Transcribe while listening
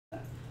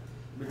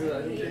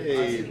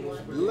Okay,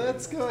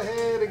 let's go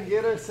ahead and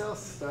get ourselves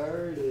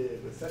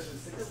started with session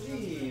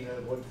 16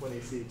 of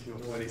 120C to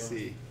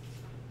 120C.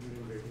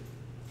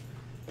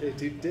 Okay,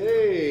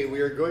 today we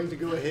are going to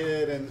go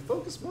ahead and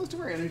focus most of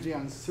our energy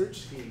on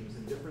search schemes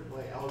and different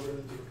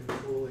algorithms for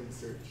controlling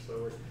search.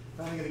 So we're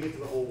finally going to get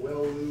to the whole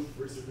well loop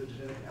versus the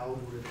genetic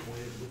algorithm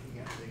way of looking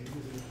at things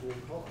using a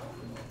tool called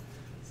optimal.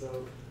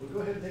 So we'll go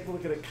ahead and take a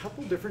look at a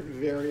couple different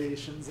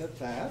variations at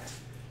that.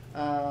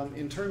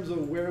 In terms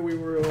of where we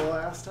were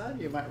last time,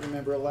 you might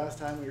remember last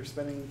time we were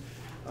spending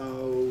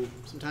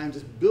some time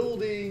just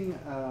building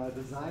a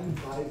design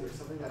advisor,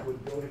 something that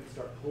would go ahead and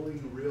start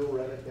pulling real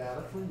Reddit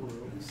data from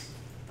rooms,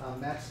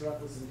 matched it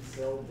up with some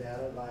Excel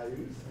data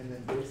values, and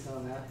then based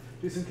on that,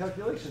 do some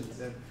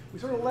calculations. And we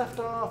sort of left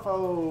off,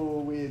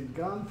 we had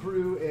gone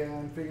through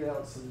and figured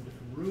out some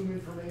different room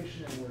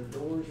information and where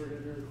doors were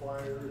going to be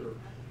required, or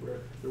where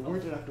there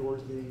weren't enough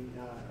doors being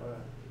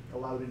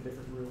allowed in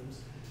different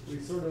rooms. We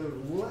sort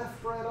of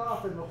left right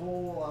off in the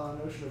whole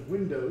notion of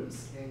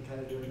windows and kind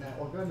of doing that.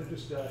 We're going to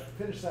just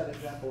finish that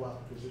example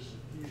up because there's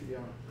a few,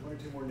 one or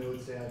two more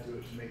nodes to add to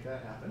it to make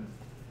that happen.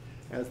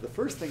 As the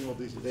first thing we'll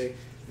do today,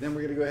 then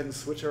we're going to go ahead and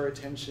switch our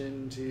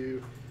attention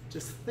to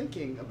just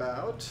thinking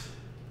about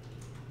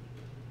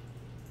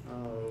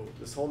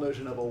this whole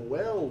notion of a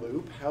well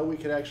loop, how we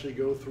could actually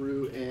go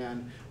through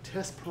and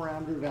test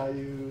parameter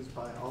values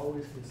by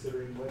always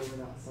considering whether or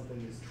not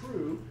something is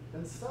true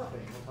and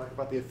stopping. We'll talk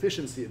about the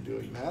efficiency of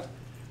doing that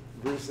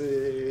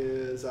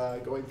versus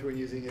going through and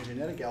using a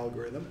genetic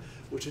algorithm,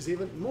 which is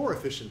even more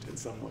efficient in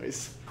some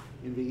ways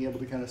in being able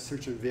to kind of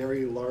search a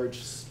very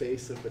large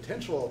space of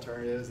potential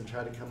alternatives and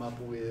try to come up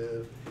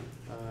with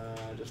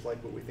just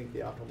like what we think the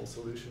optimal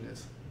solution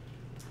is.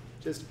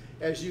 Just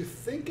as you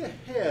think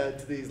ahead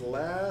to these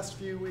last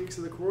few weeks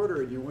of the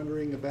quarter and you're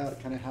wondering about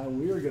kind of how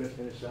we are going to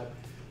finish up,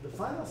 the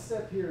final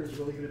step here is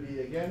really going to be,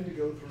 again, to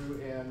go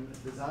through and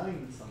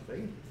design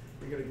something.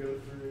 We're going to go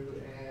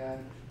through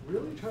and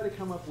really try to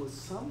come up with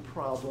some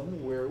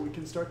problem where we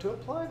can start to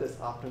apply this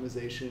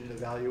optimization and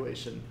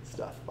evaluation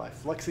stuff by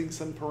flexing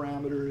some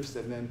parameters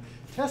and then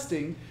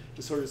testing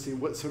to sort of see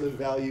what sort of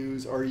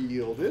values are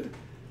yielded.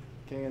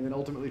 Okay, and then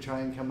ultimately try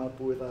and come up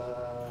with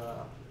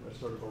a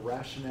sort of a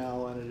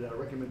rationale and a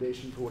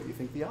recommendation for what you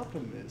think the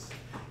optimum is.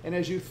 And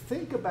as you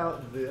think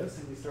about this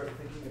and you start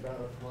thinking about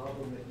a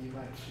problem that you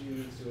might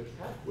choose to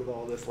attack with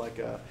all this like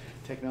a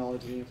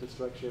technology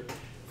infrastructure,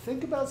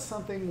 think about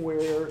something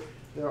where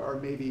there are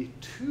maybe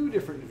two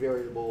different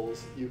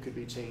variables you could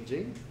be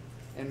changing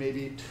and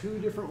maybe two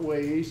different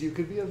ways you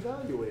could be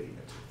evaluating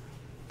it.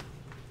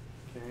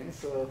 Okay,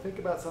 so think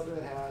about something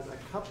that has a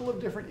couple of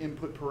different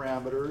input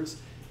parameters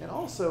and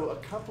also a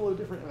couple of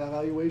different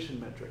evaluation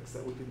metrics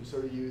that we can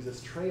sort of use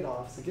as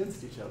trade-offs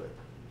against each other.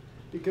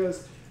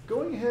 Because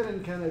going ahead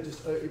and kind of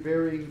just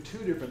varying two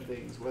different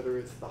things, whether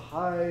it's the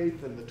height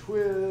and the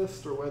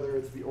twist, or whether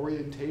it's the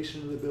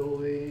orientation of the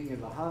building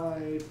and the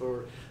height,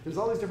 or there's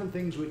all these different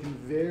things we can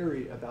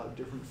vary about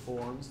different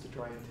forms to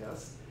try and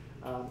test.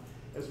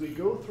 As we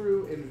go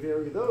through and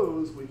vary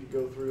those, we could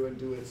go through and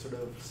do it sort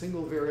of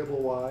single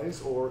variable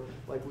wise, or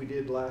like we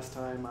did last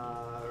time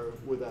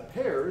with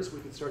pairs, we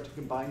could start to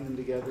combine them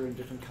together in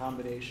different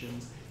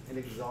combinations and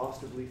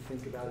exhaustively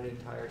think about an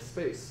entire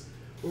space.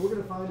 What we're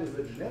going to find is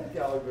that genetic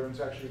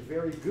algorithms are actually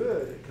very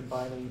good at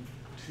combining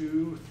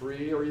 2,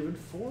 3, or even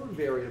 4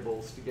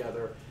 variables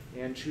together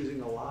and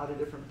choosing a lot of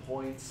different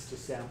points to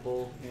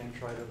sample and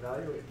try to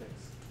evaluate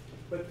things.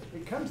 But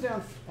it comes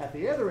down at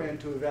the other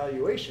end to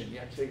evaluation. You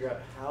have to figure out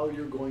how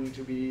you're going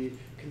to be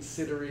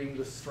considering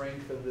the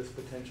strength of this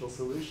potential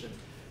solution.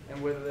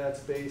 And whether that's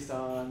based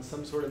on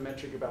some sort of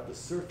metric about the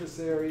surface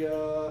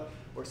area,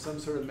 or some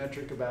sort of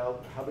metric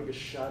about how big a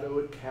shadow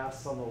it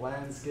casts on the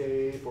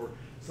landscape, or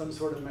some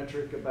sort of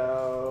metric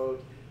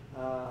about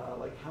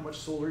like how much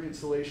solar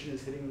insolation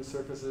is hitting the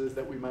surfaces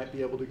that we might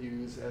be able to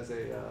use as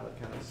a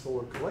kind of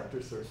solar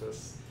collector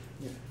surface.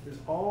 There's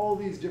all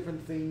these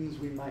different things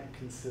we might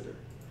consider.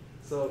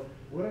 So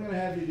what I'm going to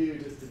have you do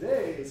just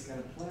today is kind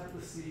of plant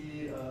the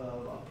seed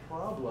of a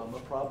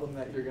problem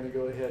that you're going to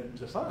go ahead and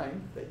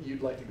define that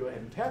you'd like to go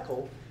ahead and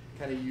tackle,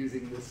 kind of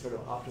using this sort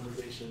of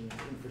optimization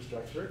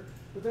infrastructure.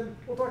 But then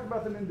we'll talk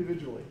about them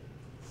individually.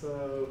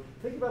 So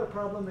think about a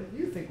problem that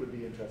you think would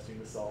be interesting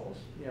to solve,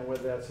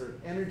 whether that's sort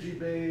of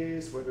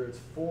energy-based, whether it's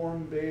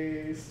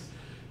form-based,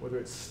 whether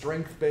it's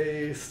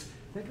strength-based.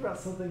 Think about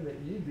something that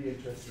you'd be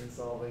interested in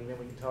solving, then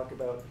we can talk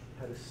about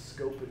how to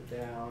scope it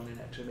down and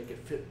actually make it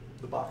fit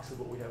the box of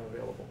what we have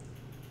available.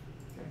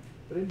 Okay?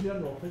 But in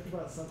general, think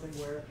about something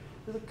where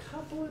there's a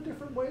couple of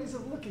different ways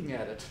of looking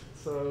at it.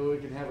 So we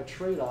can have a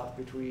trade-off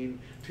between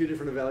two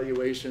different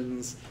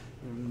evaluations,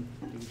 and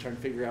you can try and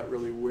figure out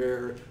really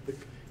where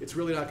it's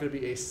really not going to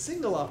be a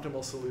single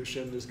optimal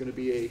solution. There's going to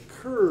be a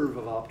curve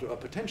of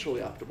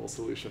potentially optimal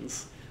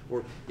solutions,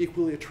 or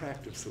equally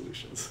attractive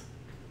solutions.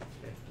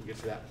 Okay, we'll get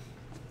to that.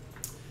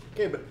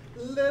 Okay, but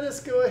let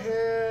us go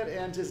ahead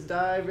and just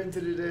dive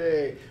into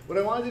today. What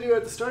I wanted to do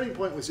at the starting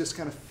point was just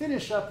kind of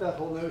finish up that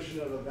whole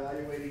notion of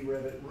evaluating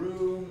Revit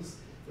rooms,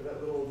 for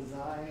that little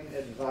design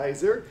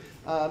advisor.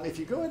 If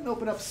you go ahead and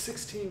open up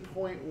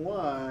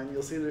 16.1,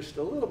 you'll see there's just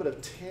a little bit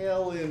of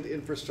tail-end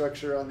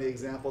infrastructure on the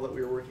example that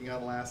we were working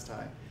on last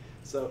time.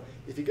 So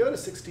if you go to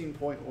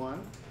 16.1,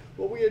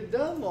 what we had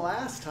done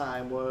last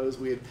time was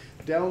we had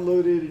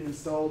downloaded and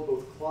installed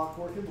both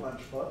Clockwork and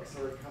Lunchbox,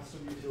 our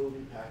custom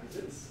utility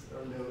packages,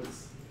 or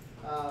nodes.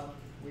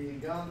 We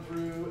had gone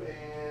through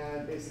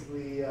and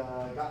basically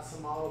got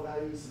some model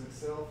values, some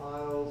Excel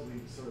files. We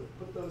sort of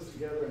put those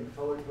together and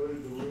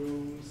color-coded the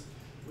rooms.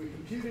 We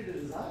computed a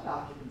design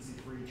occupancy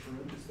for each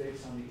room just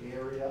based on the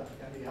area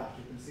and the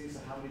occupancy, so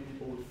how many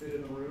people would fit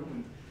in the room.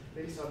 And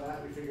based on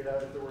that, we figured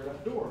out if there were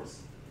enough doors.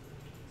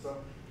 So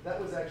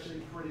that was actually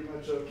pretty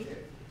much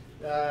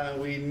okay.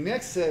 We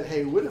next said,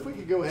 hey, what if we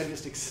could go ahead and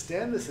just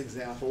extend this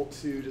example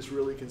to just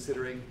really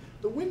considering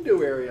the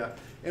window area?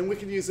 And we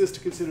can use this to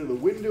consider the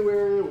window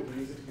area, we can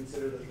use it to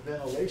consider the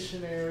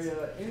ventilation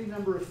area, any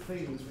number of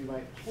things we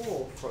might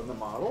pull from the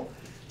model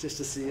just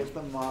to see if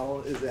the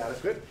model is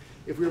adequate.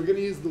 If we were going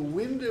to use the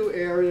window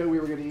area, we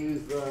were going to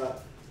use the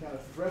kind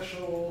of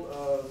threshold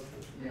of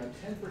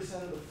 10%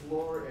 of the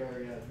floor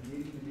area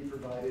needing to be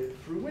provided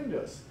through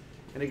windows.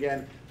 And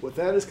again, what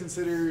that is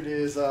considered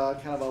is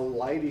kind of a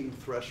lighting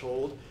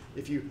threshold.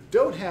 If you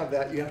don't have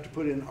that, you have to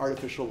put in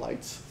artificial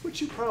lights,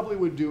 which you probably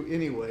would do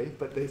anyway,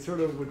 but they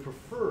sort of would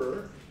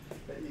prefer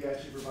that you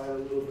actually provide a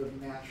little bit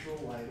of natural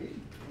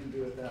lighting and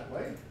do it that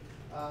way.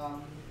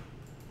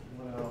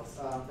 What else?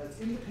 That's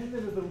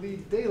independent of the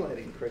lead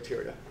daylighting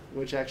criteria,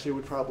 which actually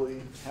would probably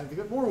have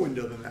even more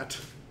window than that.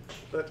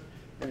 But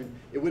I mean,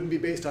 it wouldn't be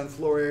based on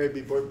floor area,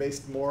 it'd be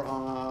based more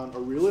on a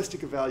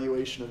realistic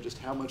evaluation of just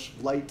how much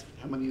light,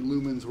 how many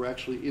lumens were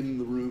actually in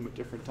the room at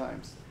different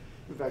times.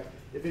 In fact,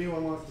 if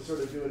anyone wants to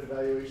sort of do an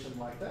evaluation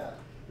like that,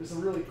 there's a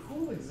really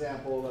cool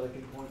example that I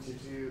can point you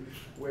to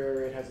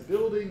where it has a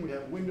building, we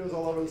have windows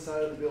all over the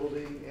side of the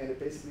building, and it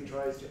basically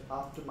tries to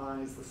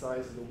optimize the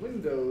size of the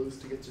windows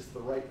to get just the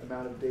right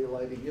amount of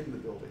daylighting in the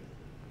building.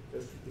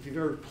 Because if you've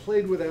ever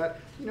played with that,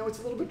 it's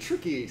a little bit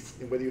tricky,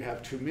 whether you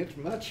have too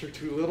much or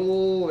too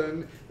little,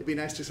 and it'd be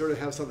nice to sort of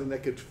have something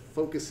that could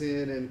focus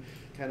in and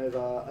kind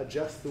of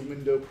adjust the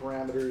window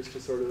parameters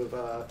to sort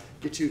of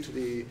get you to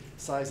the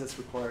size that's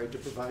required to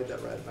provide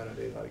that right amount of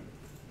daylighting.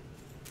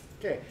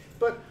 Okay,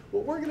 but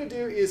what we're going to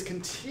do is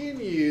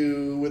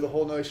continue with the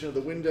whole notion of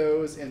the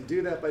windows and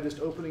do that by just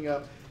opening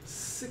up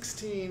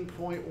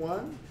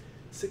 16.1.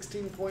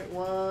 16.1,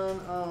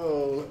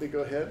 oh, let me go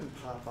ahead and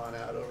pop on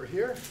out over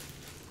here.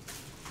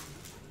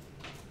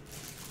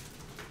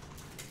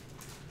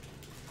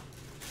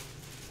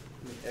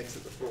 Let me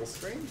exit the full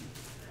screen.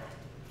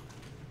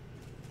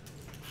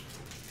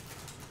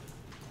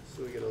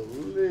 So we get a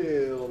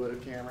little bit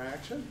of camera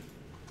action.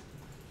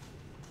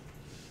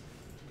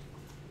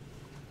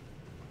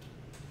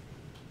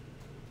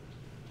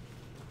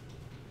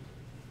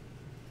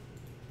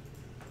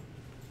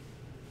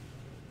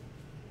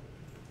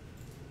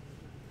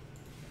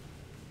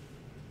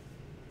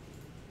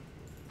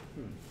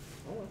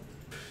 Oh well.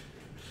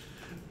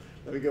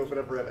 Let me go open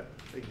up Revit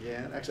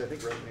again. Actually, I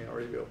think Revit may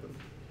already be open.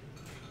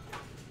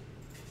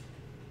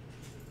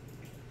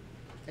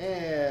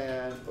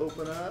 And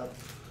open up.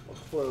 I'll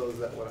close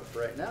that one up for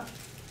right now,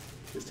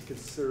 just to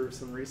conserve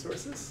some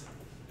resources.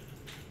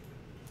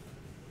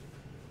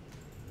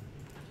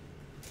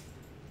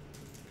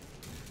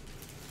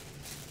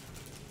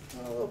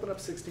 I'll open up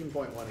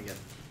 16.1 again.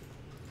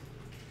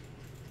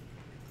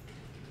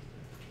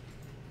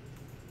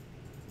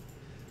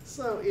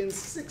 So in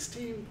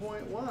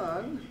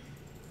 16.1,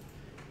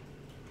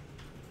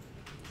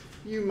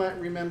 you might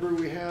remember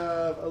we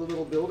have a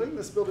little building.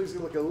 This building's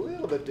going to look a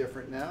little bit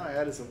different now. I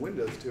added some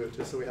windows to it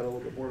just so we had a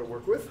little bit more to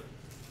work with.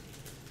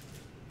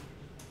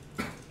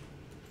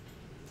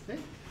 Okay.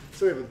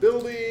 So we have a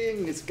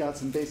building. It's got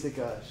some basic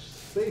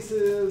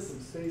spaces,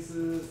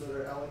 that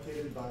are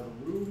allocated by the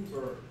rooms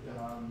or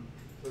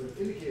sort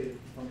of indicated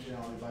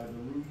functionality by the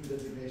room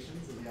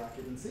designations of the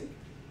occupancy.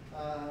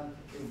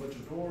 There's a bunch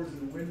of doors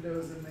and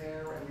windows in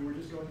there, and we were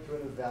just going through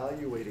and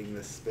evaluating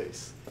this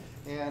space.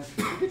 And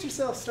to get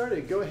yourself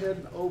started, go ahead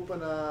and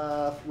open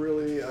up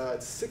really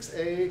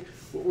 6A.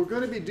 What we're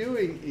going to be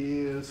doing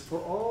is, for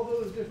all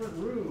those different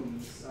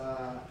rooms,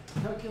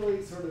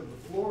 calculate sort of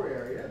the floor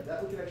area.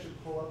 That we can actually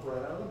pull up right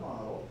out of the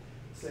model.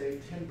 Say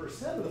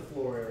 10% of the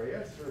floor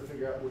area, to sort of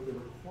figure out what the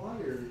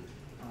required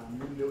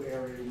window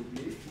area would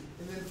be.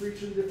 And then for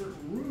each of the different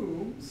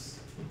rooms,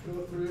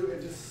 go through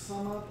and just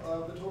sum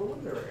up the total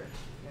window area.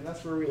 And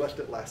that's where we left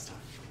it last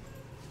time.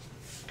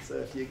 So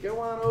if you go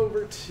on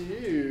over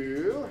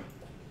to,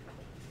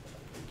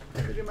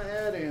 let me do my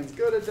add-ins,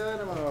 go to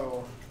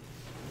Dynamo.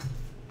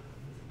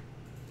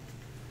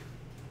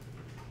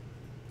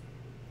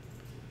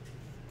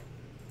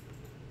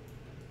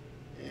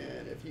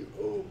 And if you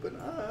open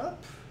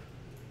up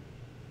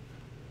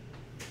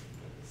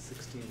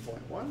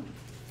 16.1,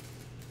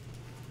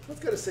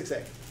 let's go to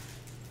 6A.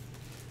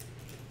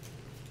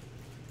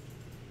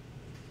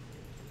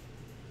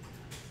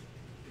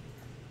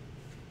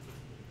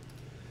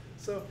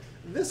 So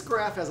this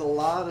graph has a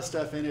lot of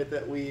stuff in it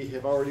that we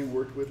have already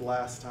worked with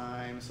last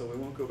time, so we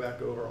won't go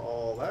back over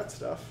all that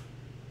stuff.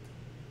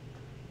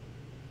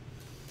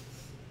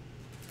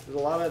 There's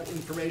a lot of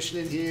information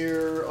in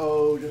here,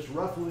 just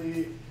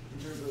roughly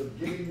in terms of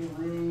getting the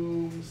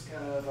rooms,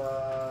 kind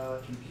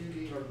of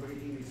computing or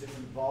breaking these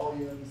different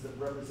volumes that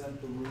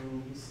represent the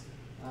rooms,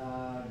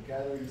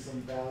 gathering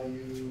some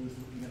values,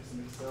 looking at some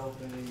Excel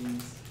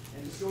things,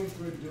 and just going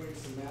through and doing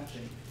some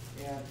matching.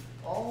 And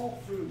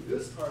all through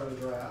this part of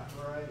the graph,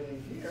 right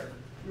in here,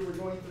 we were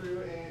going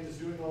through and just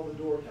doing all the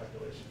door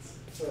calculations.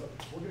 So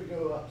we're going to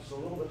go up just a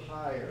little bit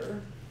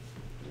higher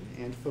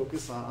and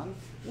focus on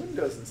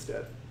windows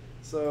instead.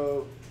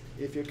 So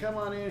if you come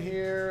on in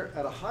here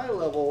at a high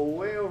level,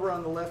 way over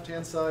on the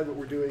left-hand side, what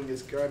we're doing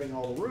is grabbing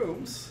all the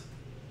rooms.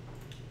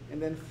 And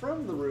then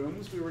from the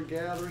rooms, we were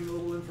gathering a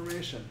little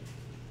information.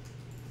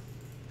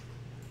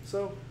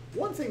 So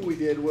one thing we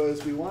did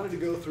was we wanted to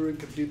go through and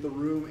compute the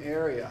room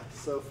area.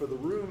 So for the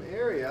room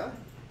area,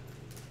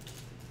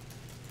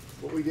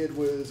 what we did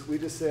was we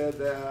just said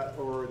that,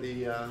 or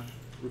the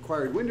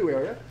required window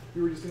area,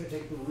 we were just going to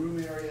take the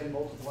room area and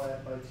multiply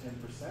it by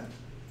 10%.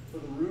 For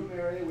the room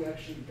area, we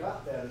actually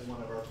got that as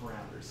one of our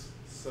parameters.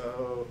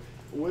 So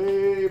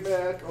way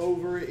back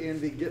over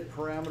in the get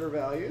parameter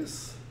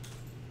values,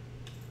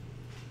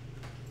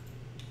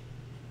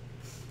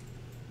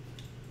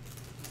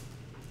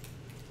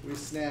 we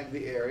snagged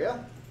the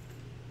area.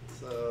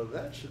 So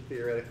that should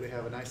theoretically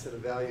have a nice set of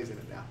values in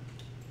it now.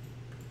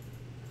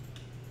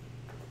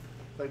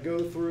 If I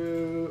go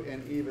through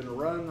and even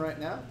run right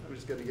now, I'm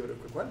just going to give it a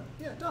quick one.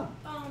 Yeah, Tom.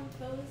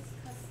 Those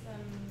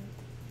custom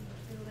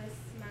list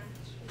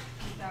match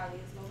with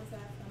values, what was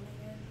that from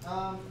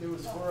again? It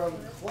was from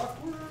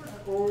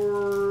Clockwork,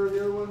 or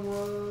the other one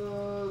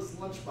was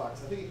Lunchbox.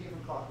 I think it came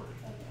from Clockwork.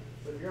 Okay.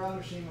 So if you're on a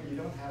machine where you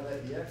don't have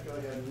that yet, go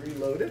ahead and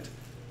reload it.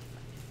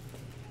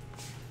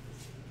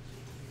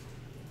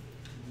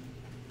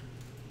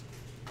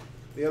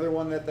 The other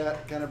one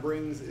that kind of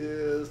brings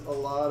is a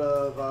lot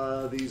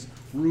of these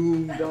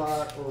room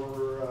dot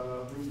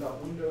or room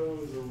dot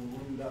windows or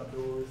room dot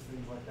doors,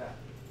 things like that.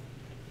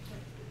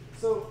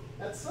 So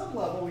at some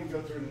level, we can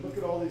go through and look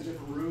at all these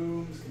different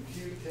rooms,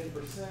 compute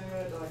 10%,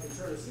 and I can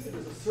start to see that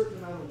there's a certain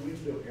amount of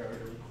window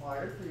area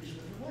required for each of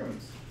the different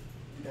rooms.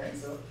 Okay,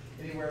 so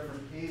anywhere from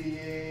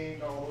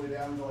 88 all the way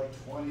down to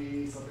like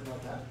 20, something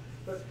like that.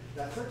 But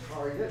that's our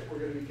target. We're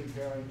going to be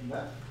comparing from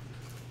that.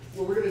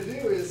 What we're going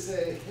to do is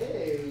say,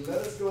 hey, let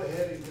us go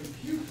ahead and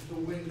compute the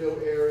window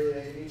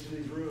area in each of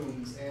these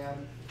rooms.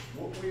 And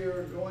what we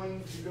are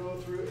going to go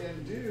through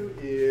and do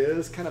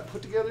is kind of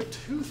put together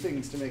two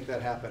things to make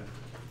that happen.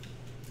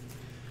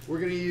 We're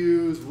going to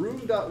use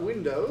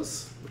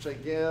room.windows, which I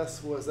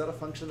guess was that a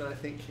function that I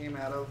think came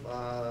out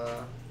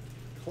of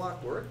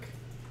Clockwork.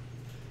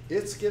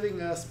 It's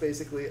giving us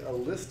basically a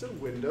list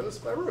of windows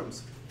by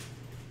rooms.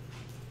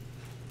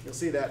 You'll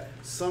see that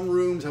some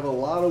rooms have a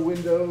lot of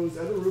windows,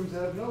 other rooms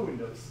have no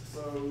windows.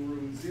 So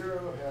room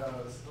 0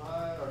 has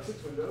 5 or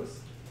 6 windows,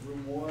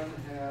 room 1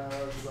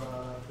 has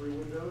 3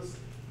 windows,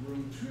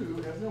 room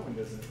 2 has no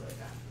windows in it right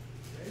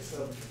now. Okay,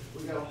 so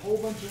we've got a whole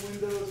bunch of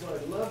windows.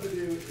 What I'd love to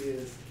do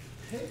is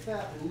take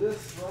that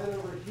list right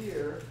over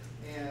here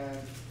and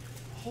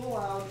pull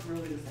out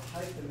really just the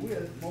height and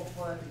width,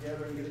 multiply it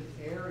together and get an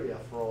area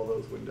for all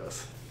those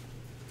windows.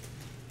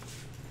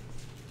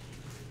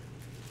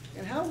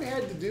 And how we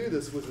had to do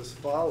this was as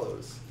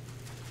follows.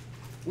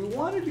 We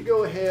wanted to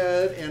go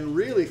ahead and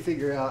really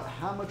figure out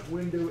how much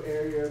window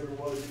area there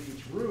was in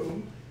each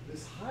room.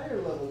 This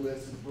higher level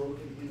list is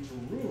broken into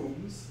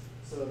rooms,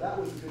 so that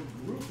was a good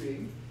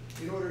grouping.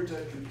 In order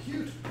to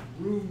compute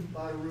room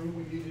by room,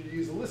 we needed to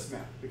use a list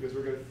map because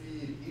we're going to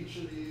feed each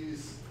of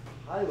these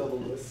high level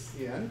lists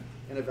in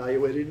and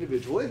evaluate it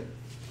individually.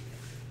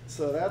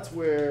 So that's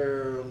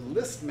where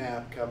list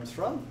map comes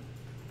from.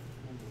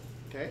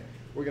 Okay.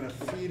 We're going to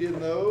feed in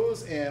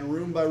those, and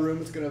room by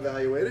room it's going to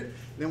evaluate it.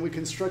 Then we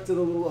constructed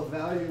a little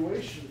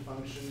evaluation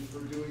function for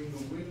doing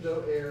the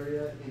window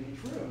area in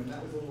each room, and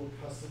that was a little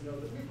custom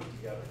node that we put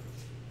together.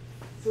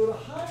 So at a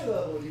high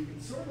level, you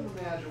can sort of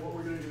imagine what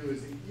we're going to do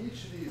is in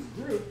each of these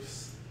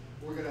groups,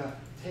 we're going to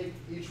take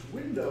each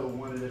window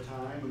one at a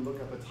time and look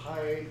up its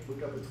height,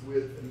 look up its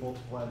width, and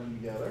multiply them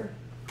together.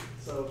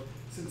 So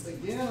since,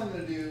 again, I'm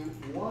going to do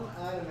one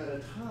item at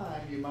a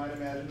time, you might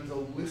imagine there's a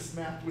list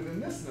map within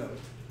this node.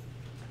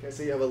 Okay,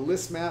 so you have a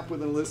list map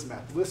within a list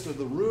map. List of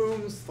the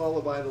rooms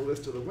followed by the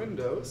list of the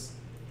windows.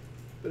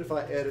 But if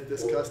I edit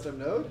this custom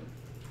node,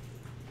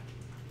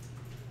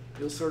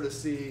 you'll sort of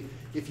see,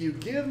 if you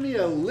give me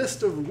a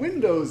list of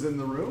windows in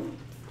the room,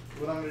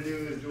 what I'm going to do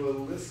is do a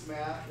list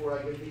map where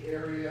I get the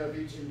area of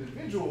each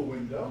individual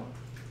window.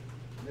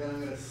 Then I'm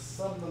going to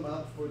sum them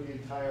up for the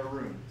entire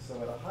room.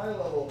 So at a high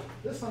level,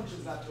 this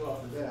function's not too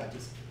often bad.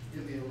 Just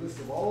give me a list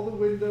of all the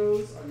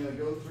windows. I'm going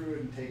to go through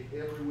and take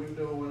every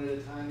window one at a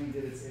time and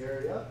get its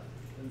area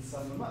and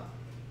sum them up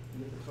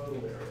and get the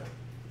total area.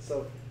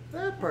 So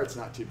that part's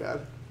not too bad.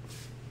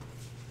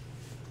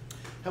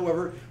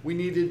 However, we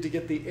needed to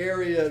get the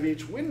area of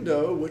each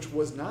window, which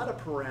was not a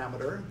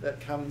parameter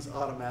that comes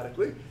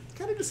automatically.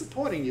 kind of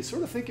disappointing. You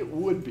sort of think it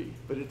would be,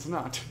 but it's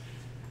not.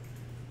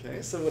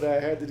 Okay, so what I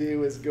had to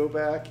do is go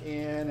back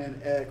in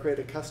and create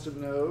a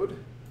custom node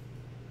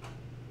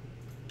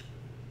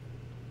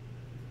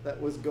that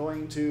was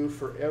going to,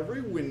 for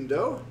every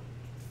window,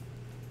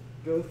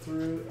 go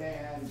through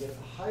and get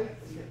the height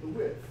and get the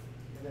width,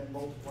 and then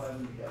multiply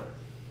them together.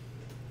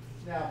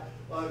 Now,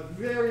 a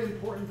very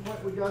important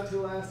point we got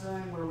to last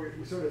time, where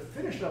we sort of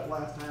finished up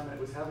last time and it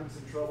was having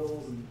some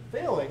troubles and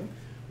failing,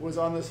 was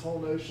on this whole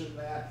notion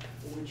that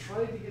when we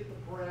tried to get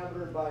the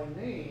parameter by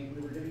name,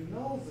 we were getting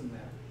nulls in there.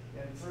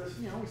 And sort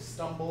of, we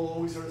stumble,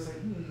 we sort of say,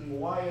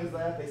 why is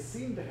that? They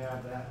seem to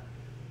have that.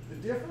 The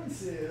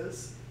difference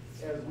is,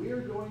 as we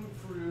are going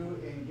through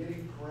and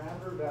getting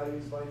parameter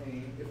values by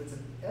name, if it's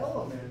an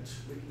element,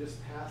 we can just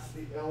pass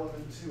the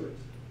element to it.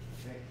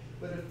 Okay?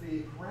 But if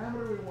the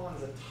parameter we want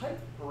is a type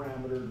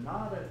parameter,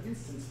 not an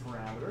instance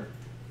parameter,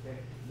 okay,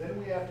 then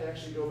we have to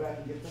actually go back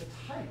and get the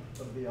type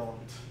of the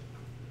element,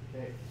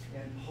 okay,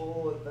 and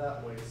pull it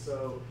that way.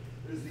 So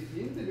there's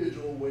the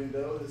individual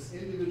window. This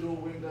individual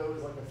window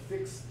is like a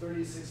fixed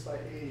 36 by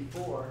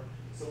 84.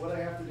 So what I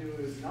have to do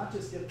is not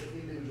just get the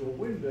individual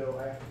window,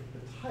 I have to get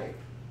the type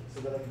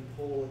so that I can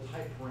pull a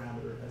type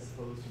parameter as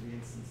opposed to the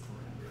instance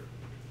parameter.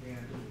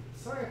 And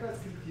sorry if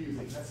that's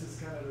confusing. That's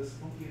just kind of this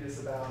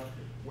funkiness about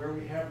where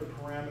we have the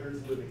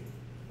parameters living,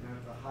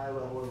 at the high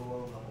level or the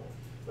low level.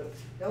 But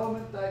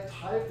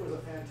element.type was a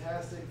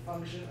fantastic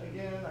function.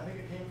 Again, I think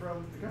it came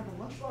from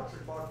Lunchbox or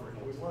Clockwork.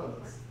 It was one of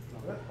those.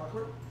 Remember that?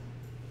 Clockwork?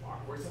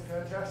 Clockwork's a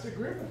fantastic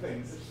group of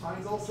things. It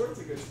finds all sorts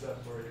of good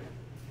stuff for you.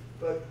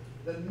 But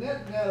the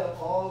net of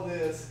all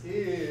this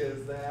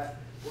is that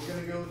we're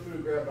going to go through,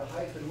 grab the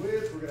height and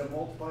width, we're going to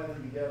multiply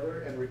them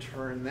together and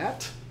return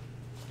that.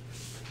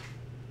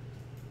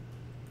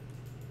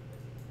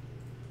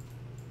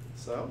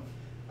 So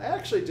I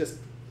actually just,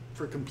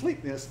 for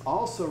completeness,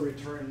 also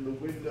return the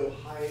window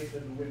height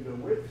and the window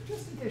width,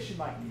 just in case you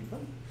might need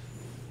them.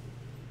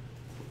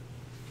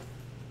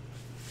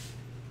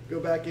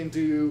 Go back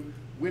into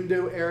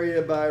window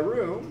area by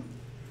room.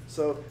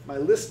 So my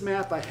list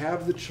map, I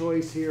have the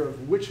choice here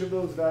of which of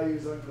those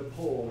values I'm going to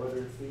pull,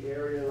 whether it's the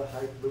area, the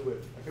height, the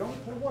width. I can only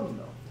pull one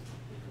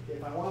though.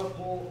 If I want to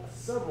pull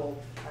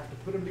several, I have to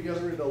put them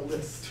together in a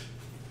list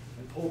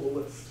and pull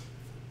the list.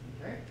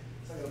 Okay?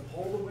 So I'm going to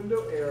pull the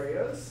window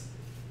areas.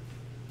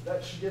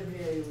 That should give me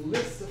a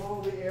list of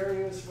all the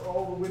areas for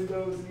all the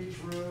windows in each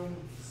room,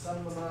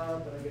 sum them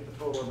up, and I get the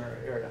total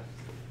area.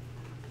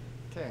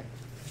 Okay,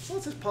 so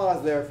let's just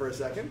pause there for a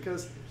second,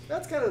 because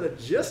that's kind of the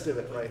gist of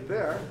it right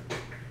there.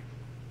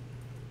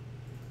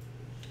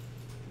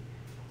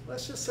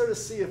 Let's just sort of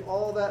see if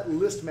all that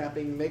list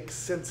mapping makes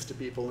sense to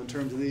people in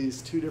terms of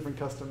these two different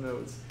custom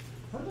nodes.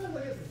 Sometimes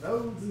I get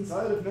nodes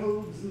inside of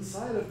nodes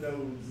inside of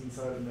nodes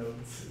inside of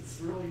nodes.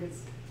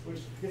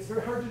 Which gets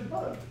very hard to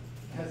debug,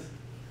 as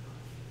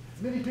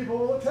many people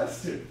will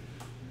attest to,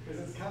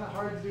 because it's kind of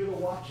hard to do the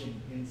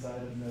watching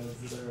inside of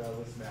nodes that are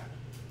list mapped.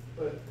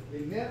 But the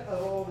net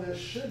of all this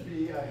should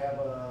be, I have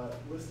a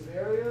list of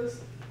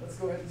areas. Let's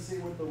go ahead and see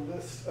what the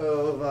list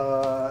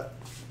of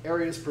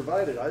areas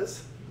provided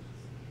is.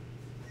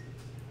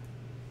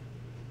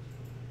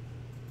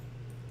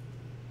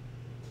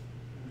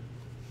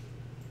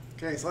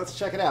 Okay, so let's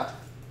check it out.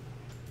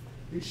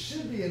 These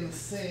should be in the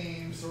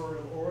same sort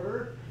of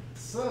order.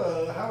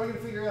 So how are we going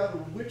to figure out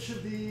which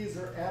of these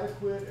are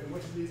adequate and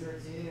which of these are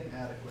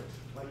inadequate?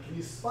 Like, can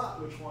you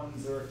spot which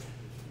ones are,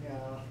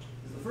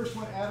 is the first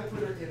one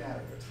adequate or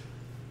inadequate?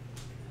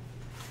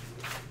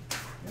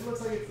 It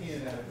looks like it's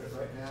inadequate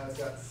right now. It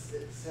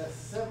has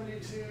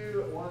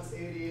 72, it wants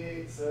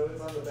 88, so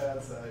it's on the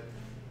bad side.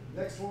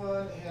 Next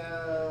one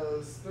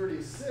has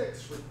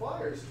 36,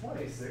 requires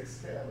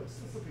 26. Okay,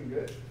 that's looking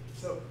good.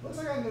 So it looks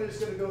like I'm just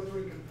going to go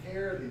through and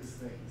compare these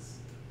things.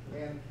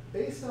 And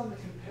based on the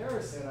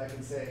comparison, I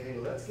can say, hey,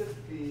 let's get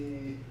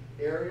the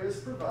areas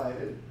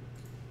provided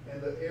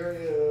and the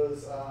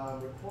areas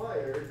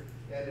required.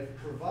 And if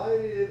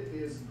provided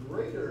is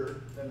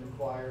greater than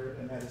required,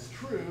 and that is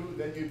true,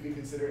 then you'd be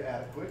considered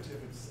adequate.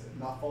 If it's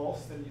not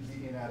false, then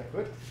you'd be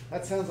inadequate.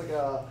 That sounds like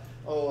a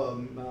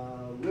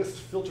list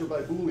filter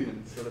by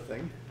Boolean sort of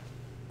thing.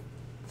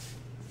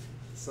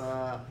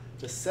 So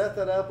to set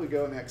that up, we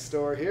go next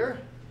door here.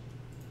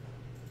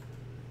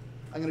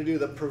 I'm going to do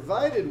the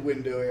provided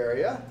window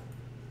area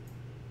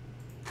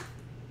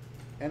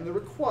and the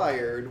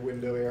required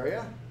window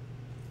area.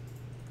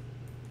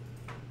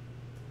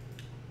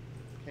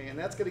 Okay, and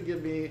that's going to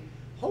give me,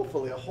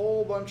 hopefully, a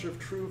whole bunch of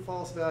true,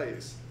 false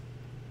values.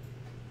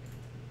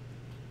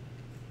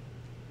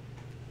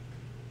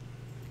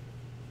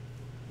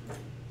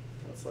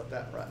 Let's let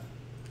that run.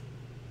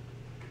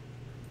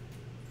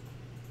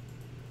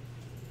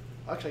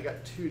 Actually, I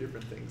got two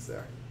different things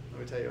there.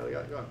 Let me tell you what I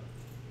got going.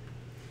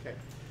 Okay.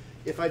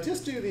 If I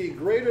just do the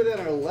greater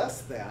than or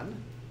less than,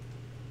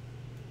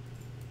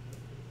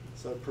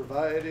 so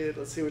provided,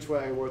 let's see which way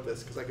I wrote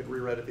this, because I could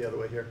rewrite it the other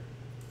way here.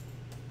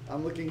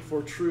 I'm looking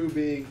for true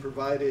being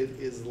provided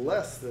is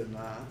less than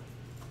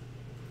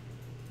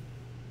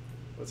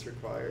what's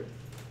required.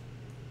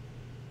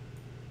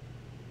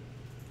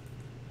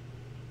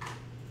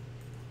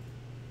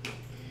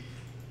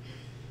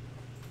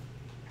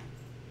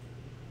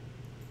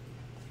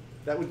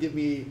 That would give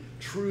me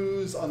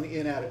trues on the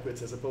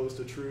inadequates as opposed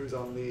to trues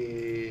on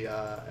the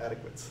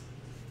adequates.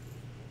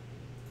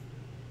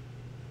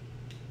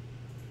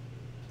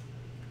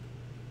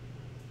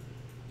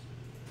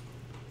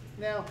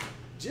 Now,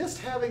 just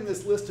having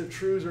this list of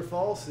trues or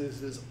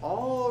falses is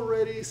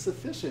already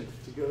sufficient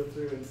to go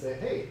through and say,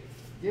 hey,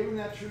 given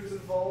that trues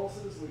and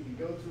falses, we can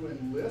go through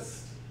and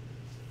list,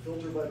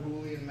 filter by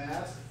Boolean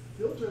mask,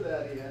 filter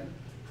that in,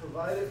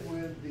 provide it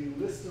with the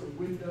list of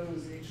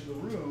windows in each of the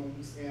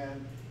rooms,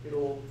 and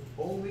it'll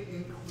only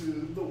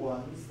include the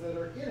ones that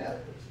are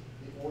inadequate.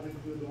 It won't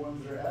include the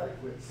ones that are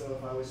adequate. So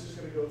if I was just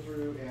going to go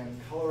through and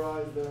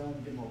colorize them,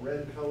 give them a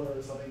red color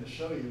or something to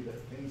show you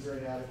that things are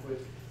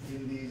inadequate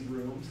in these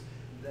rooms,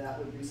 that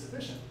would be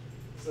sufficient.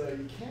 So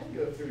you can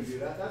go through and do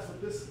that. That's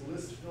what this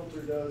list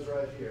filter does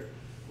right here.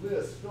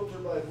 List, filter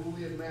by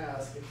Boolean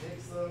mask. It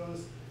takes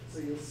those, so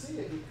you'll see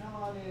it. You come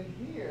on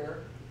in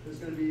here, there's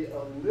going to be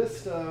a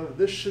list of,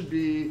 this should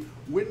be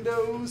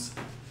windows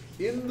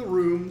in the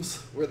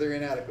rooms where they're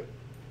inadequate.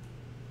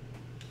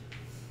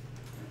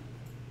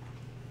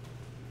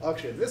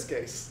 Actually, in this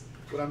case,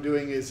 what I'm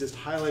doing is just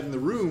highlighting the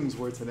rooms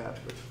where it's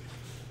inadequate.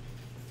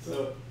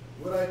 So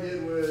what I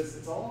did was,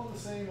 it's all in the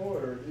same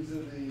order. These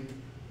are the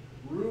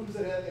rooms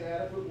that have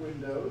inadequate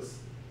windows.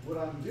 What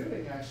I'm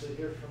doing actually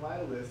here for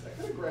my list, I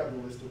could have grabbed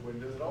a list of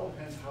windows. It all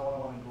depends how I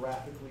want to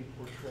graphically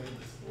portray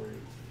this for you.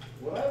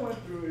 What I went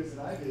through is,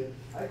 and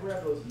I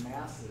grabbed those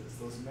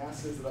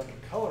masses that I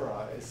could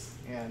colorize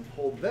and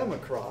pulled them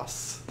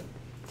across.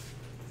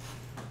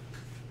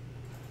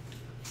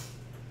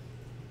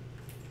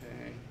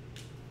 Okay,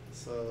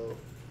 so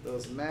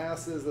those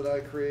masses that I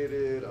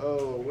created,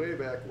 oh, way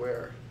back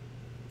where?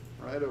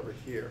 Right over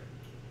here,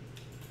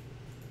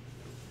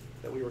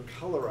 that we were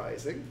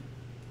colorizing.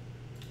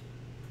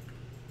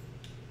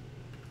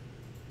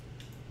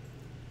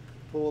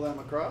 Pull them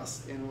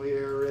across, and we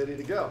are ready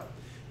to go.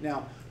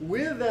 Now,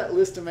 with that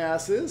list of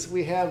masses,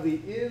 we have the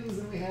ins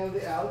and we have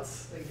the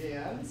outs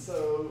again.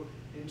 So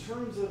in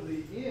terms of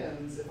the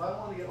ins, if I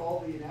want to get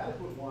all the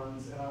inadequate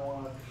ones and I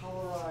want to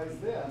colorize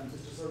them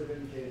just to sort of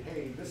indicate,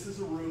 hey, this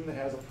is a room that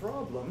has a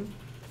problem,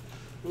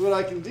 what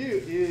I can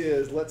do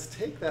is, let's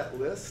take that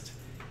list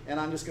and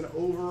I'm just going to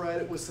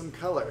override it with some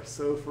color.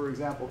 So for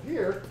example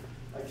here,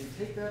 I can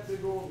take that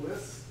big old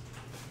list,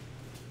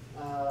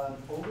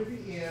 only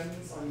the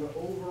ends, I'm going to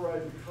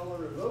override the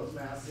color of those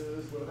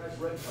masses with a nice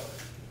red color.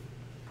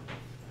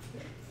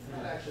 Okay.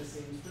 And that actually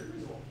seems pretty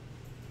reasonable.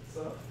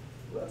 So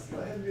let's go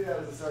ahead and do that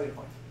as a starting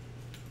point.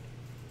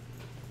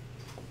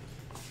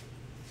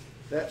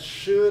 That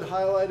should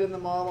highlight in the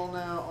model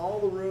now all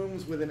the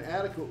rooms with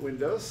inadequate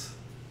windows.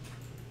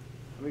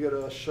 Let me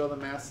go to show the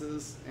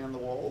masses and the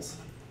walls.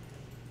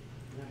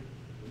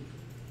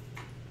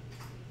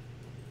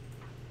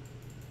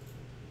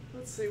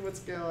 Let's see what's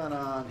going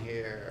on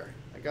here.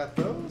 I got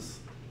those.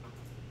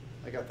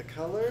 I got the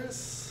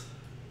colors.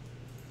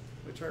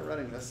 Let me try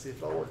running this, see if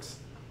it all works.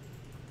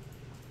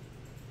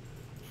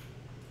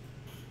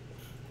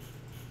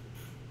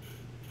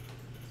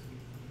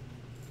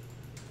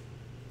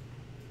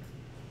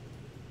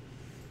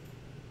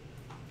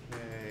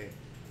 Okay,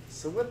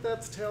 so what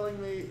that's telling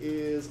me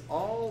is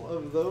all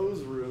of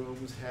those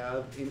rooms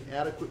have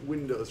inadequate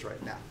windows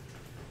right now.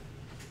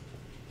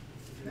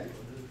 Okay.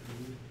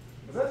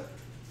 What's that?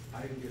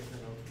 I didn't get that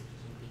out.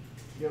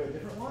 You have a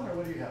different one, or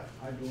what do you have?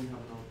 I don't have an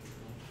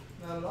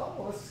output. Not at all.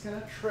 Well, let's just kind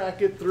of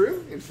track it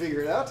through and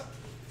figure it out.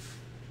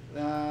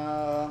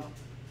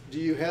 Do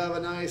you have a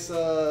nice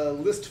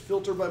list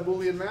filter by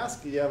Boolean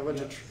mask? Do you have a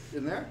bunch of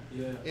in there?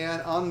 Yeah.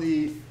 And on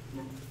the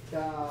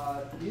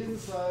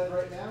inside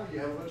right now, you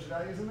have a bunch of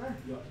values in there?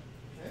 Yeah.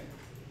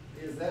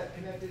 Okay. Is that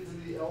connected to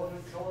the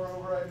element color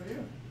override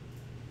view?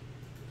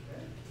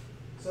 Okay.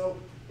 So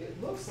it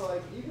looks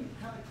like you can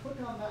kind of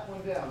click on that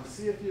one down,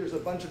 see if there's a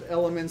bunch of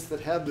elements that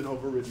have been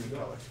overridden in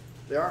color.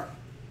 They are.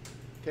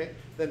 Okay.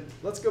 Then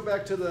let's go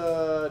back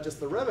to just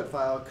the Revit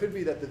file. It could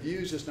be that the view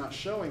is just not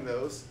showing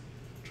those.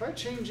 Try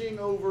changing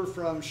over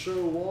from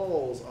show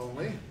walls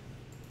only.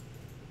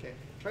 Okay.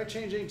 Try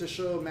changing to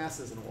show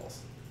masses and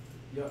walls.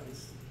 Yeah,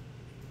 it's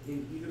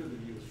in either of the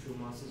views, show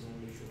masses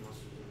only, show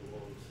masses on the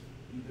walls.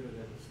 Either of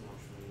them is not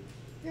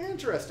showing.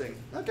 Interesting.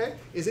 Okay.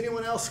 Is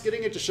anyone else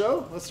getting it to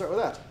show? Let's start with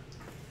that.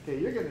 Okay,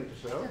 you're getting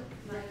it to show. Run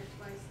it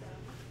twice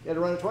though. You had to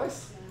run it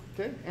twice?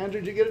 Yeah. Okay. Andrew,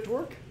 did you get it to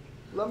work?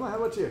 Lemma, how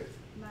about you?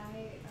 My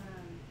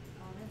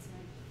elements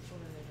went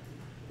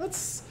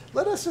overridden.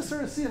 Let us just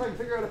sort of see if I can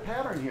figure out a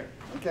pattern here.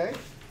 Okay.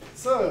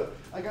 So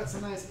I got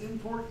some nice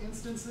import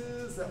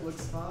instances. That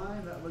looks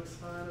fine. That looks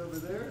fine over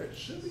there. It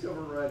should be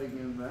overriding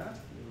in that.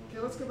 Okay,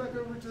 let's go back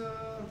over to.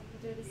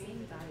 But they're the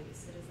same values,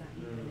 so does that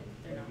mean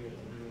that they're not being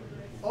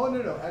overridden? Oh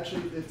no.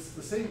 Actually, it's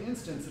the same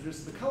instance. It's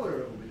just the color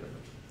will be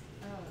different.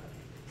 Oh,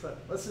 okay. So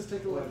let's just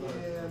take a look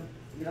in.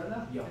 You got it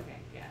now? Yeah. Okay,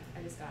 yeah,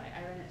 I just got it.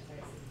 I ran it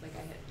twice. Like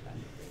I hit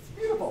button.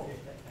 Beautiful.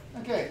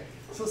 Okay,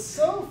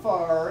 so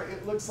far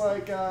it looks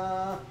like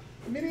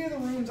many of the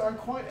rooms aren't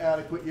quite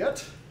adequate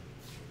yet.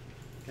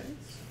 Okay.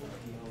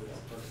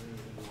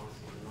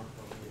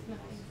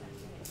 Nothing's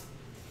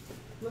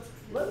actually.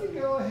 Let me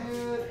go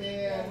ahead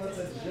and let's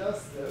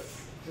adjust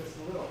this just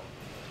a little.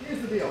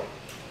 Here's the deal.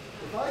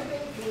 If I go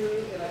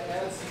through and I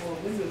add some more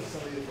windows to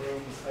some of these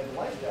rooms, I'd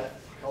like that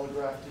color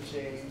graph to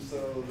change so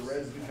the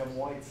reds become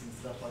whites and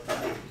stuff like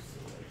that.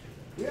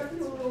 We have to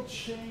do a little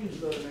change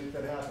though to make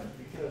that happen,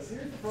 because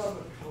here's the problem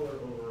with color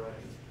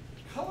overriding.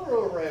 Color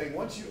overriding,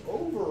 once you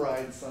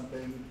override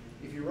something,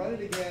 if you run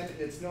it again and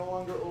it's no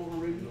longer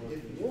overridden,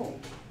 it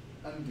won't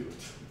undo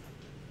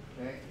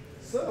it. Okay?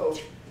 So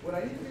what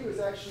I need to do is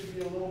actually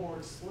be a little more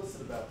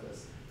explicit about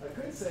this. I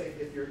could say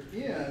if you're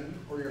in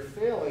or you're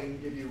failing,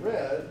 give you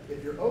red.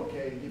 If you're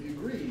okay, give you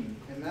green.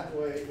 And that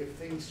way, if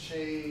things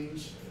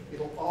change,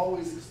 it'll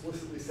always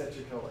explicitly set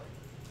your color.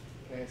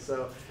 Okay,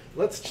 so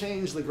let's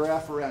change the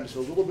graph around just a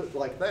little bit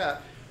like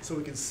that so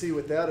we can see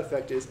what that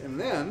effect is. And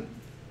then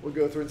we'll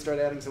go through and start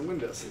adding some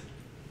windows.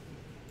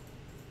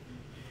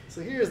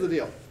 So here's the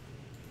deal.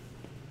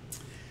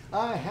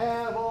 I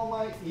have all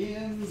my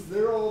ins.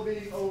 They're all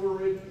being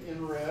overridden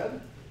in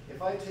red.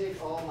 If I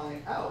take all my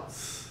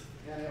outs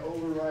and I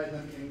override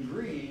them in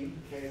green,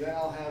 okay, then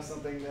I'll have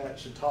something that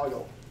should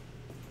toggle.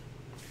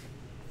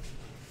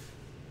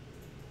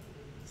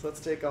 So let's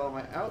take all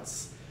my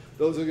outs.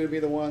 Those are going to be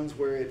the ones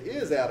where it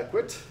is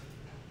adequate.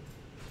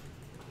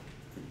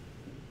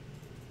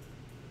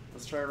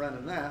 Let's try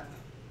running that.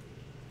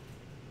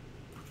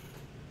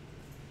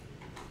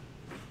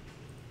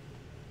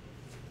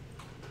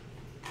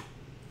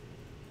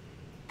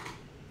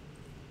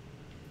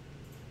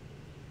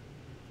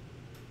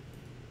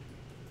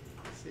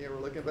 See,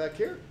 we're looking back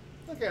here.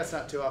 Okay, that's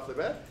not too off the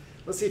bat.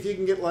 Let's see if you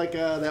can get like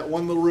that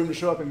one little room to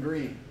show up in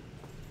green.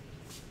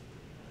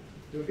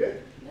 Doing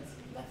good?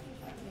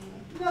 Nothing's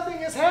happening.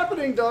 Nothing is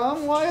happening,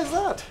 Dom. Why is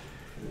that?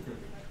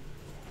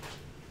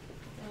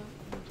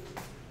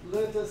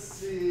 Let us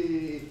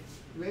see.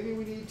 Maybe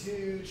we need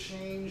to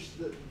change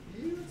the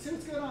view. Let's see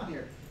what's going on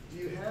here. Do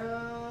you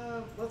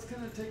have, let's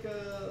kind of take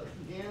a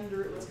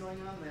gander at what's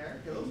going on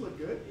there. Okay, those look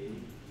good.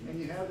 And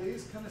you have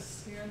these kind of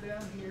scan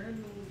down here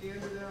and a little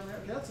gander down there.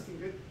 Okay, that's looking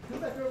good. Come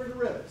back over to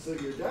Revit. So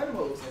your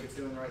dynamo looks like it's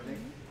doing the right thing.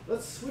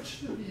 Let's switch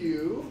the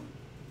view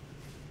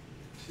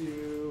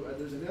to,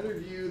 there's another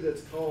view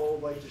that's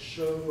called like to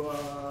show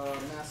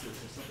masses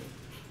or something.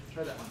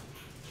 Try that one.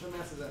 Show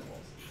masses and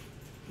walls.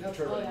 Now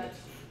try running it.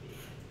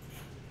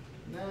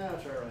 Now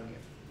try running it.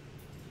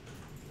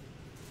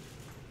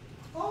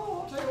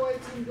 Oh, I'll tell you why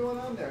it's even going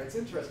on there. It's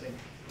interesting.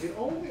 It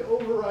only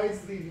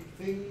overrides the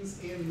things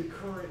in the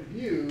current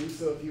view,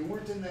 so if you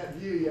weren't in that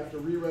view, you have to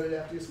rerun it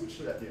after you switch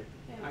to that view.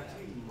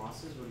 Actually,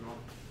 masses were not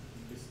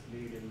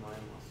displayed in my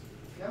masses.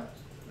 Yeah?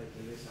 Like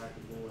the list had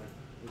to go and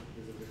put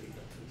visibility.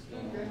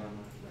 Okay.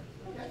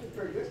 Okay,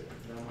 very good.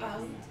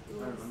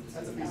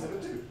 That's a piece of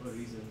it too. For a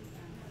reason.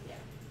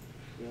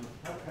 Yeah.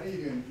 How are you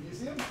doing? Can you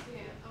see them?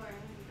 Yeah, alright.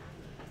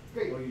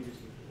 Great. Or you just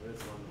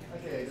that's one.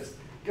 Okay, just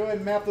go ahead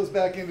and map those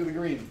back into the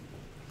green.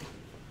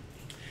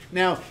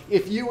 Now,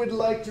 if you would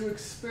like to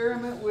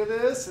experiment with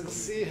this and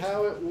see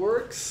how it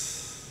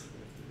works,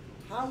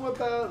 how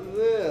about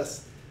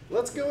this?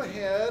 Let's go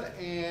ahead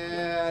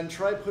and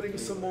try putting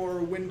some more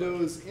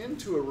windows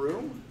into a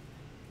room.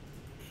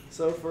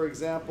 So for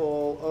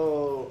example,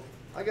 oh,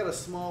 I got a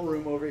small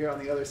room over here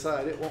on the other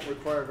side. It won't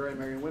require very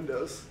many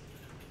windows.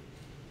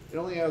 It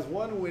only has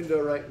one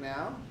window right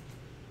now.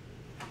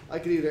 I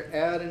could either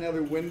add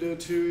another window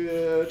to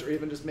it or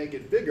even just make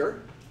it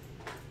bigger.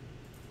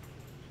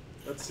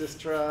 Let's just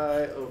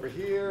try over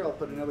here. I'll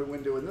put another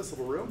window in this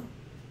little room.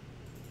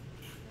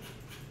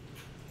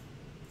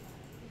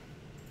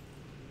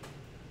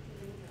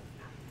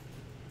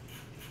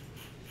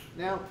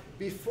 Now,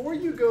 before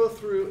you go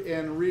through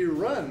and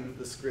rerun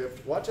the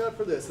script, watch out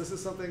for this. This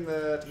is something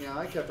that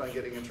I kept on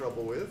getting in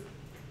trouble with.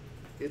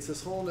 It's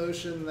this whole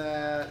notion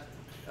that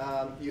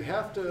you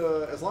have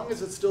to, as long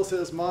as it still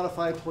says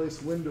modify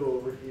place window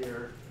over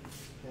here,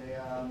 okay,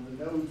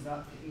 the node's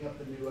not picking up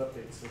the new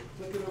update. So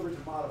click it over to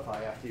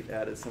modify after you've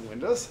added some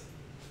windows.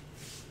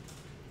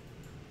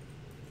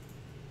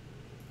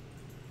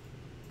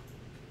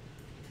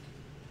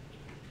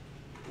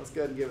 Let's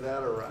go ahead and give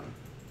that a run.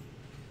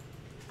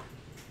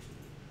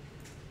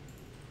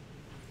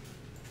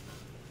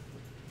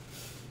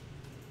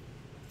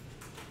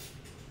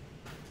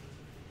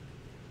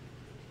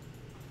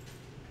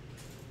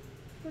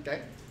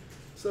 Okay,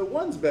 so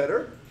one's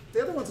better,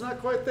 the other one's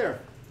not quite there.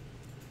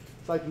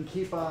 So I can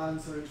keep on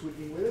sort of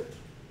tweaking with it.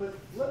 But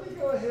let me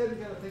go ahead and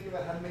kind of think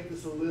about how to make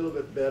this a little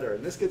bit better.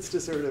 And this gets to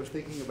sort of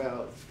thinking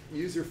about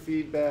user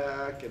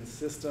feedback and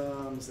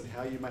systems and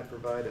how you might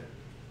provide it.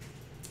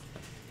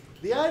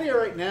 The idea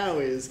right now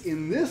is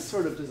in this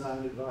sort of design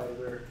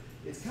advisor,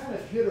 it's kind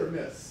of hit or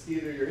miss.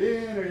 Either you're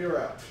in or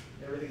you're out.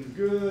 Everything's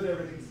good,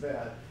 everything's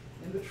bad.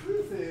 And the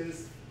truth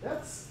is,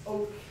 that's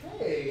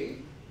okay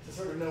to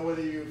sort of know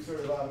whether you've sort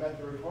of met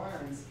the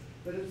requirements,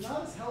 but it's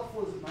not as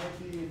helpful as it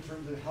might be in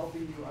terms of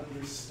helping you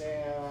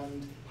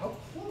understand how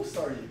close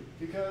are you.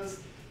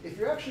 Because if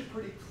you're actually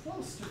pretty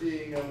close to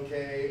being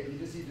okay and you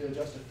just need to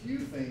adjust a few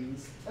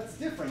things, that's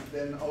different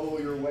than, oh,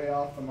 you're way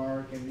off the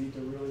mark and need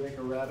to really make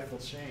a radical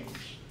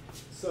change.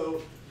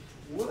 So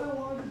what I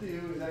want to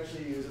do is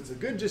actually use, it's a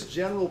good just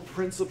general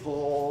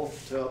principle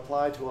to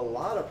apply to a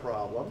lot of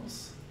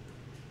problems,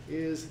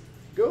 is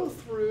go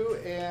through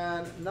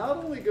and not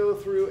only go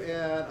through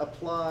and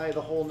apply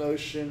the whole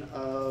notion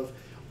of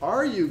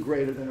are you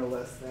greater than or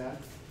less than,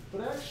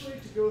 but actually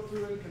to go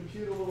through and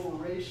compute a little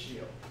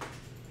ratio.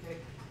 Okay?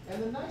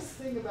 And the nice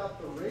thing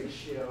about the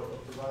ratio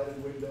of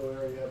provided window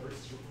area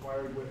versus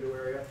required window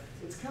area,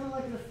 it's kind of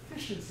like an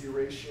efficiency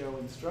ratio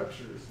in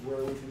structures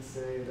where we can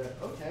say that,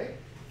 okay,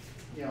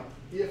 you know,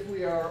 if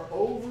we are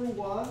over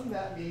 1,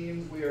 that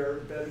means we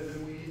are better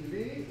than we need to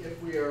be.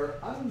 If we are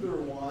under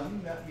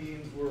 1, that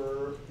means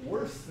we're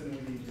worse than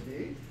we need to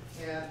be.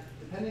 And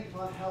depending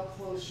upon how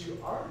close you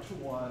are to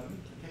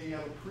 1, okay, you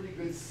have a pretty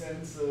good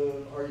sense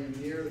of are you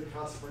near the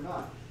cusp or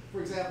not.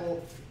 For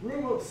example,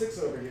 room 06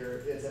 over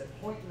here is at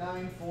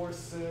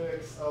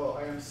 0.946. Oh,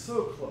 I am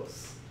so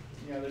close.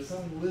 You know, there's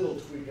some little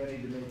tweak I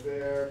need to make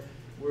there.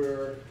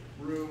 We're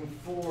room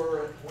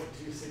 4 at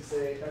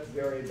 0.268, that's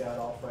very bad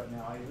off right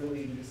now. I really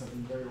need to do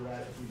something very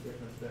radically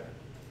different there.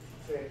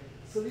 Okay,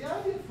 so the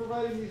idea of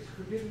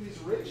computing these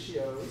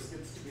ratios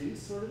gets to be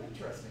sort of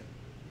interesting.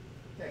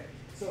 Okay,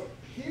 so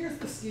here's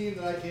the scheme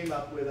that I came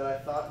up with that I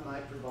thought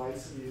might provide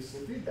some useful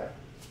feedback.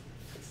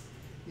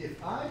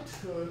 If I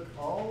took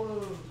all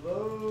of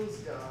those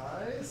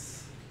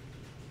guys,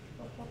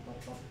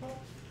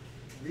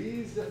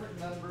 these different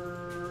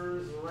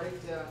numbers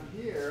right down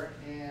here,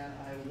 and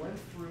I went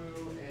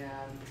through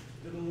and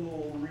did a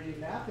little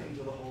remapping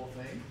to the whole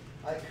thing,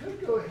 I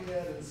could go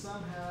ahead and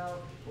somehow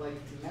like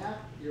map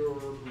your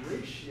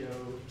ratio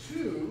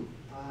to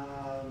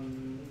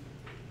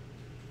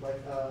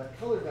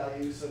color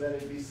value so that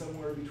it'd be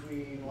somewhere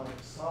between like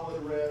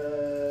solid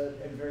red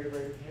and very,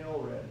 very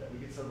pale red, that we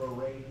get sort of a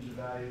range of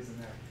values in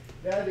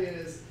there. That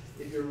is,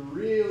 if you're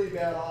really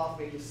bad off,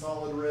 make it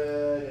solid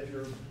red. If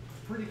you're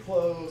pretty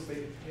close, make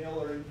it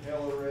paler and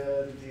paler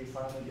red until you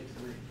finally get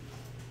to green.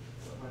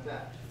 Something like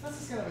that. That's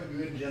just kind of a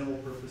good general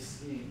purpose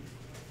scheme.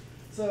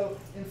 So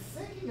in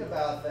thinking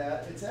about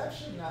that, it's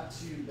actually not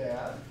too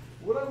bad.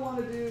 What I want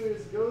to do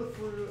is go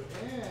through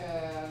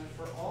and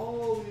for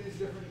all these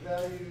different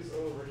values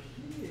over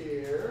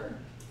here,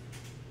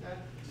 and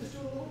just do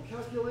a little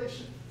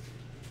calculation.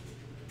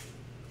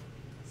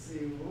 See,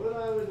 what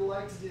I would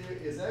like to do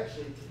is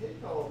actually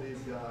take all these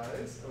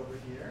guys over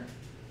here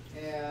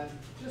and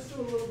just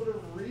do a little bit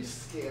of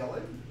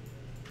rescaling.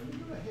 Let me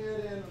go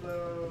ahead and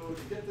load,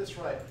 to get this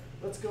right,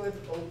 let's go ahead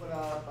and open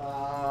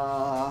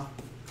up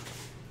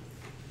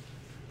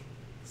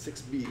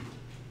 6B.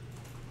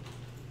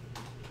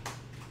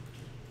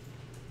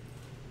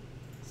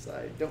 So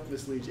I don't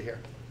mislead you here.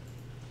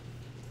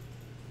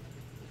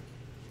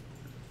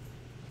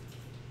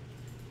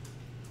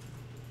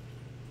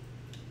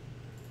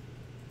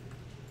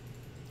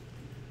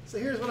 So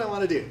here's what I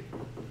want to do.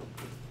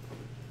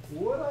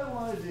 What I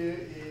want to do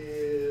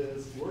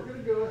is we're going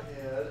to go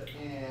ahead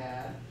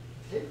and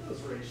take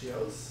those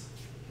ratios,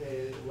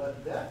 okay,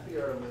 let that be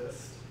our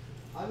list.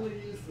 I'm going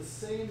to use the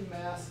same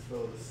mask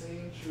though, the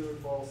same true or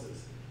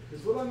falses.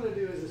 Because what I'm going to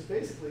do is just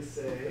basically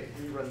say,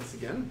 let me run this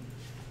again,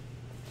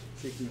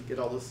 so you can get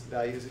all those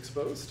values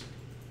exposed.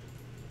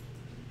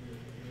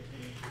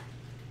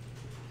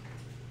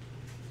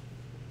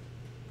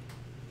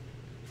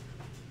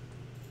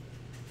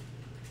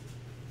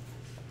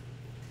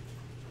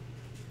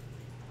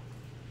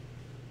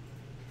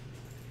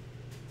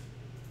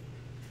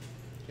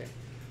 Okay.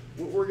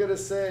 What we're going to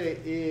say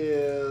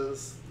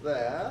is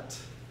that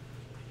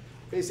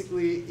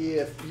basically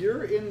if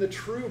you're in the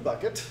true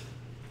bucket,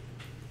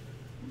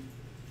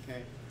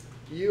 okay,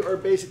 you are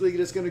basically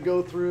just going to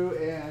go through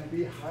and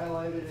be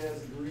highlighted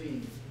as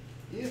green.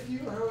 If you,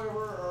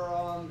 however, are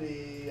on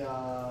the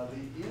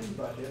in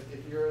bucket,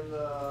 if you're in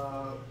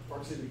the, or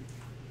excuse me,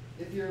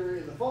 if you're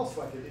in the false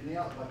bucket, in the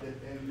out bucket,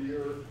 and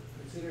you're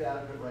considered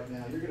adequate right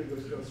now, you're going to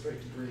go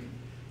straight to green.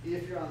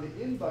 If you're on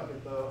the in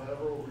bucket, though,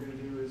 however, what we're going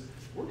to do is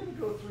we're going to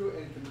go through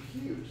and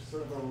compute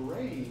sort of a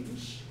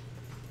range,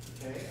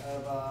 okay,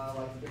 of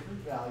like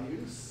different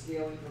values,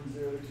 scaling from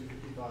 0 to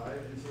 255,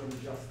 and sort of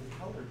adjust the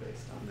color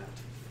based on that.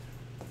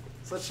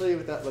 So let's show you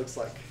what that looks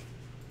like.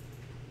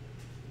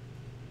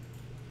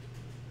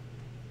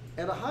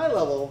 At a high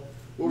level,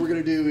 what we're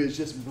going to do is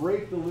just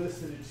break the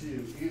list into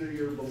two. Either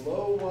you're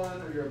below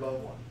 1 or you're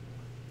above 1.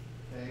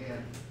 Okay,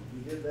 and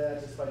we did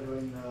that just by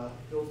doing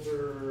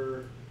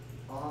filter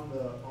on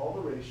all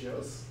the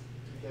ratios,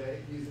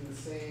 okay, using the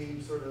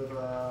same sort of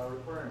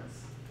requirements,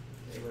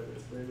 okay, whether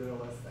it's greater or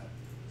less than.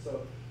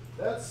 So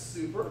that's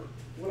super.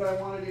 What I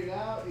want to do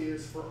now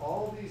is for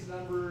all these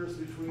numbers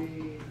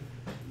between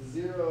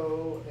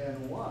 0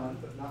 and 1,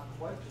 but not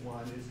quite to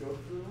 1, is go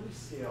through and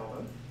rescale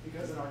them.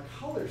 Because in our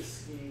color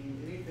scheme,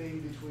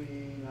 anything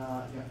between,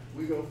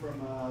 we go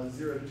from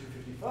 0 to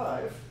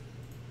 255.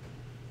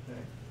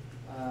 Okay.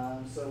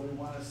 So we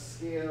want to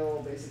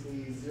scale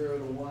basically 0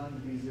 to 1 to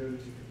be 0 to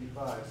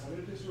 255. So I'm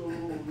going to just do a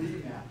little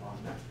remap on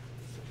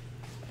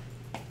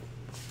that.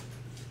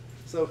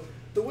 So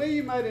the way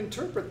you might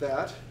interpret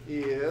that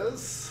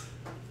is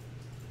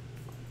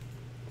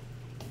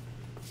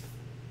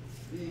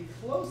the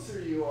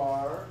closer you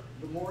are,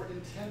 the more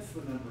intense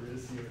the number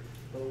is here.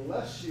 The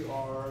less you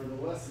are,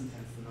 the less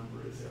intense the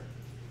number is here.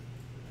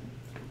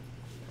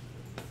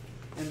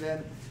 And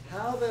then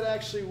how that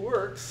actually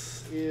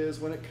works is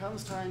when it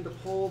comes time to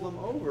pull them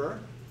over,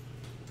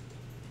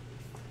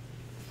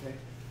 okay,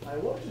 I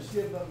won't just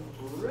give them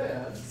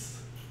reds.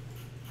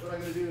 What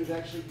I'm going to do is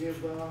actually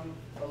give them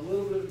a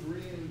little bit of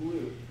green and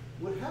blue.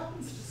 What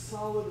happens to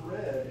solid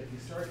red if you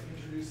start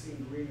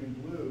introducing green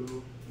and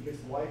blue, it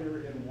gets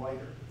whiter and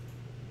whiter.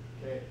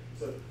 Okay,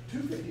 so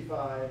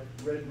 255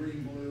 red,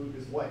 green, blue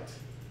is white.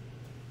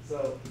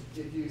 So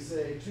if you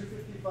say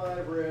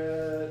 255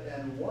 red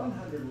and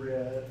 100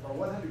 red, or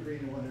 100 green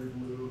and 100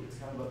 blue, it's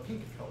kind of a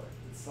pink color.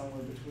 It's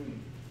somewhere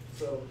between.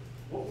 So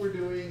what we're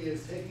doing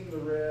is taking the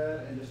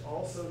red and just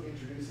also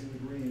introducing the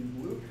green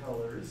and blue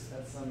colors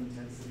at some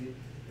intensity.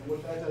 And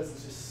what that does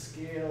is just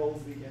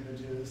scales the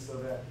images so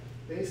that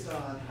based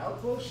on how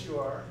close you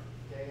are,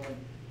 okay, and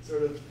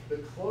sort of the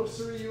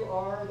closer you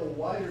are, the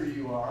wider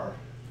you are.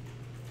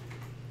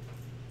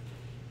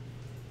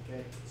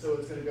 Okay, so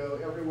it's going to go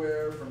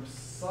everywhere from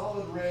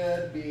solid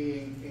red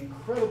being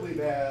incredibly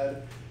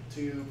bad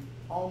to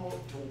almost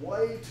to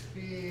white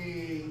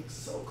being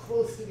so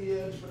close to the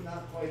edge but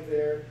not quite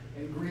there,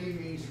 and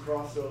green means you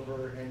crossed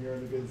over and you're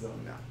in the good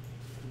zone now.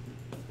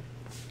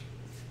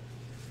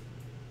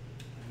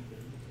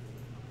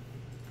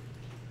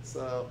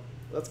 So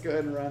let's go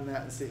ahead and run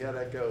that and see how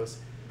that goes.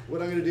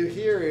 What I'm going to do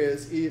here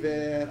is I'm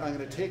going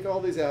to take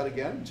all these out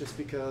again, just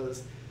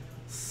because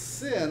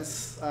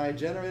since I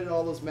generated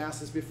all those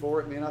masses before,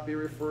 it may not be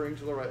referring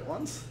to the right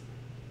ones.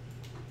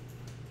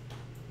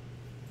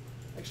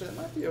 Actually, it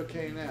might be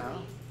okay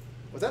now.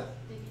 What's that?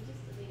 Did you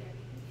just delete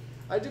everything?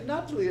 I did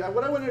not delete.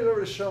 What I wanted over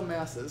to show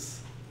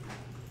masses.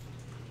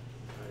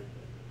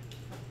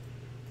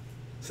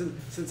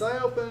 Since I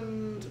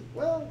opened,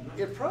 well,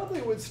 it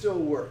probably would still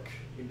work.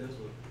 It does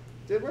work.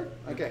 Did work?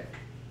 Okay.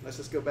 Let's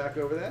just go back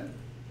over then.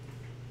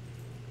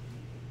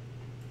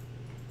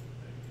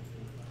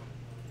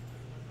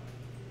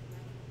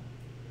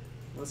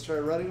 Let's try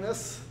running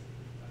this.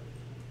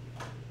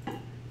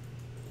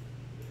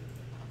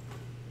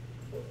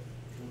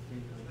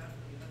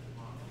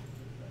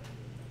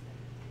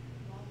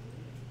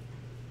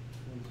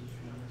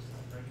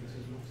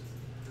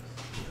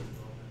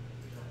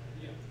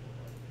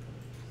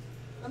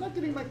 I'm not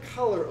getting my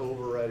color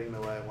overriding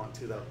the way I want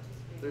to, though.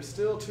 There's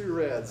still two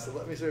reds, so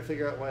let me sort of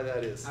figure out why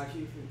that is.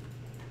 Actually,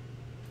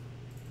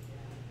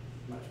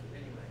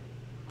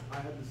 I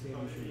had the same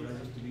issue, but I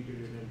just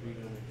deleted it and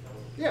redone it.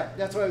 Yeah,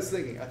 that's what I was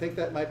thinking. I think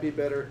that might be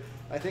better.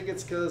 I think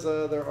it's because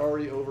they're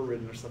already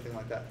overridden or something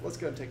like that. Let's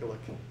go and take a look.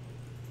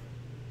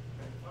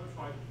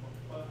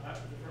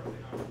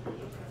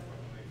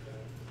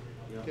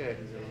 Okay.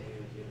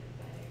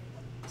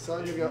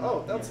 So you go,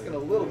 oh, that's looking a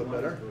little bit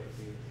better.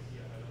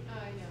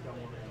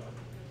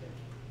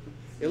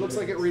 It looks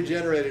like it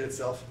regenerated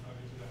itself.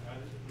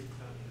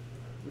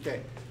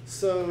 Okay,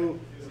 so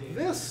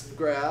this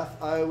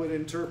graph I would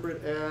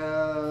interpret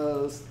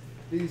as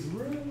these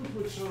rooms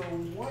which are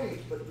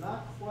white but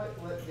not quite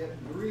yet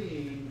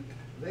green.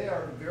 They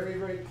are very,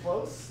 very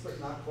close but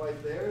not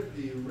quite there.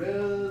 The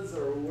reds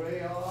are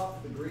way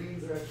off. The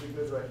greens are actually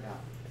good right now.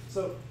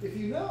 So if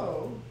you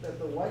know that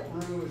the white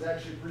room is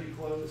actually pretty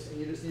close and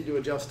you just need to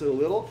adjust it a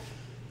little,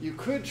 you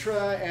could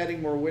try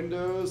adding more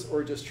windows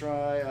or just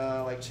try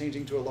like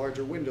changing to a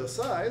larger window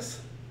size.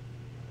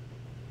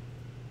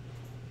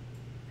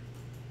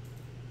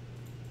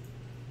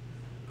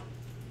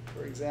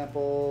 For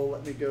example,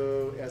 let me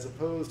go, as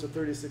opposed to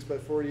 36 by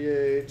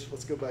 48,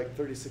 let's go back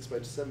 36 by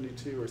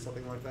 72 or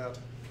something like that.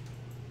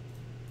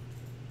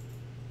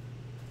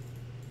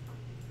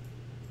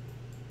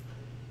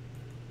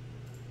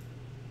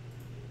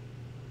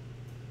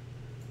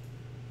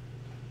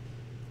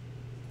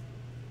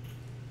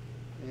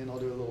 And I'll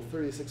do a little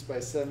 36 by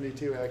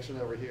 72 action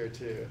over here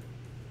too.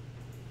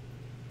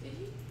 Did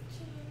you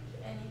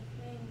change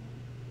anything,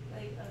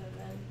 like other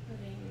than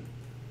putting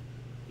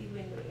the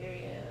window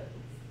area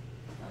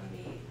on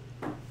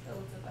the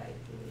filter by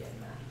Boolean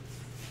map?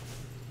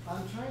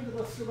 I'm trying to,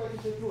 let's go back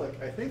and take a look.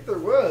 I think there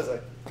was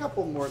a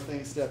couple more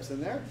steps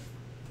in there.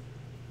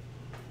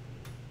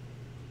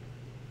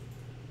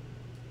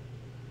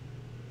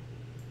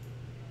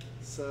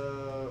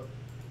 So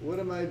what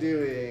am I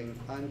doing?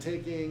 I'm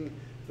taking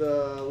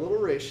the little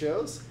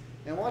ratios,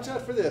 and watch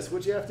out for this.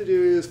 What you have to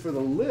do is for the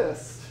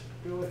list,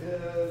 go ahead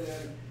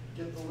and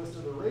get the list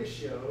of the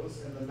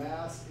ratios, and the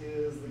mask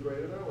is the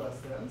greater or less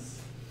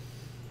thans.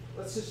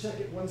 Let's just check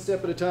it one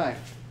step at a time.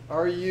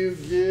 Are you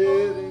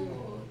getting?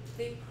 Oh,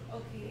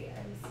 okay,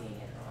 I'm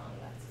seeing it wrong.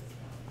 That's what's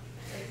wrong.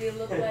 Like they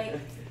look like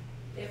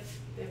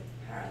they're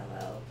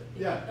parallel,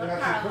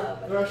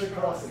 but they're actually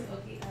crossing.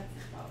 Okay, that's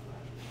the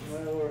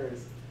problem. No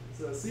worries.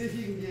 So see if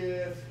you can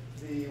get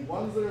the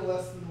ones that are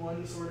less than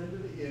 1 to sort into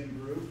the in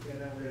group, and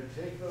then we're going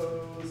to take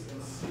those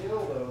and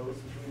scale those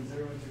between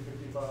 0 and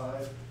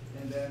 255,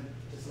 and then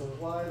just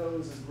apply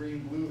those as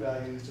green-blue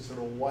values to sort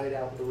of white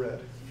out the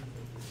red.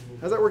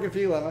 How's that working for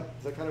you, Lemma?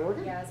 Is that kind of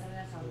working? Yeah, I was having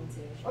that problem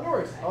too. Oh, no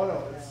worries. Oh,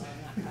 no.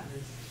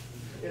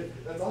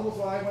 That's almost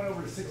why I went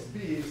over to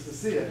 6Bs to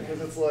see it,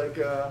 because it's like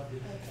Okay.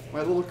 my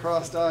little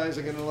crossed eyes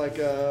are gonna like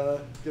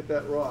get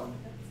that wrong.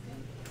 That's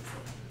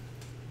good.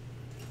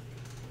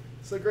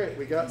 So great,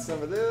 we got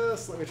some of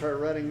this. Let me try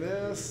running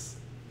this.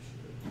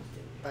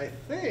 I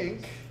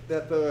think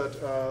that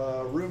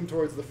the room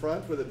towards the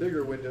front with the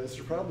bigger windows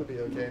should probably be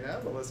okay now,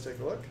 but let's take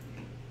a look.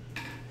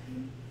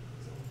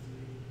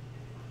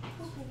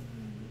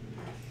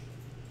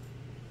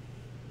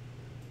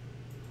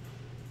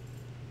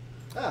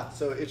 Ah,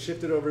 so it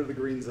shifted over to the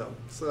green zone.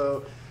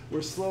 So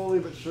we're slowly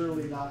but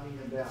surely knocking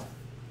them down.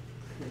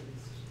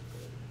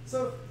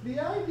 So the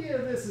idea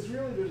of this is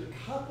really there's a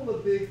couple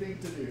of big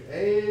things to do.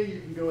 A, you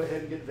can go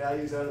ahead and get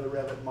values out of the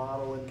Revit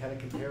model and kind of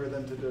compare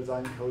them to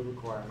design code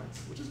requirements,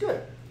 which is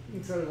good. You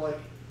can sort of like,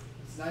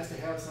 it's nice to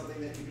have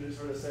something that you can just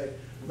sort of say,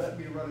 let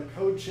me run a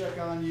code check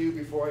on you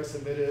before I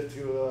submit it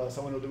to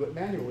someone who'll do it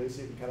manually,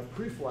 so you can kind of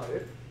pre-flight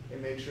it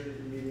and make sure that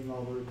you're meeting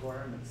all the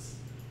requirements.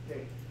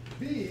 Okay.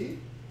 B,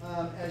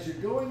 as you're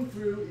going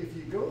through, if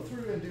you go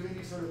through and do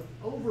any sort of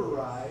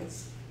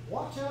overrides,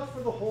 watch out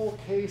for the whole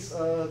case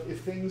of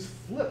if things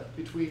flip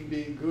between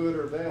being good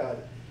or bad.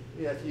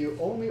 If you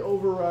only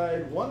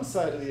override one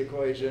side of the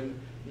equation,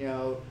 you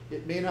know,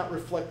 it may not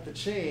reflect the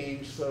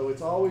change, so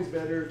it's always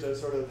better to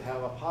sort of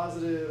have a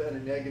positive and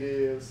a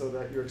negative so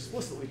that you're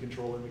explicitly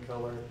controlling the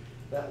color.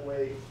 That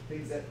way,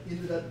 things that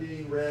ended up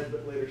being red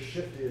but later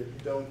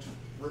shifted don't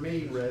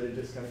remain red and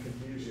just kind of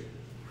confuse you.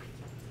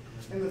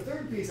 And the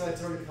third piece I'd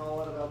sort of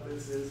call out about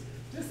this is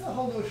just the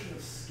whole notion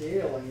of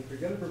scaling. If you're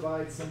going to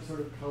provide some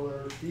sort of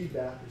color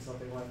feedback or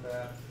something like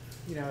that,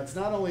 you know, it's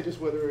not only just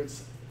whether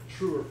it's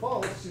true or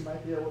false, you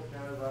might be able to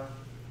kind of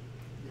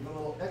give a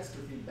little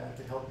extra feedback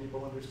to help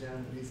people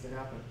understand what needs to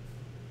happen.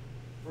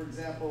 For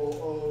example,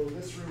 oh,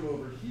 this room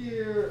over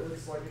here, it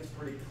looks like it's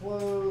pretty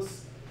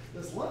close.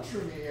 This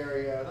lunchroom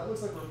area, that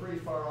looks like we're pretty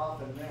far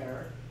off in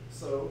there,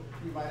 so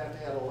you might have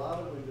to add a lot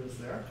of windows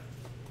there.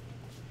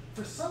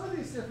 For some of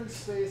these different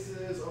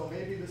spaces, or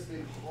maybe this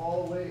big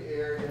hallway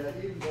area,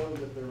 even those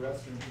with their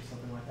restrooms or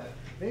something like that,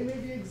 they may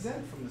be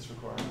exempt from this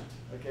requirement.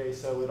 Okay,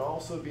 so it'd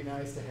also be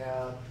nice to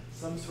have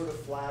some sort of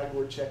flag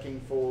we're checking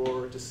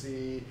for to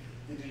see,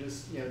 did you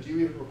just, you know, do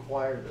you even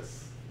require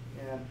this?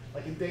 And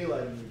like in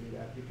daylighting we do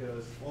that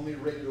because only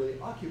regularly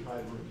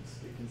occupied rooms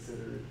get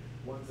considered.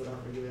 Ones that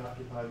aren't regularly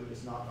occupied we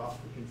just knock off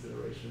for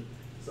consideration.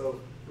 So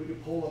we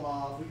could pull them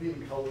off, we could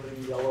even color them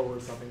in yellow or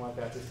something like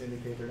that just to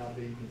indicate they're not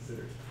being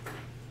considered.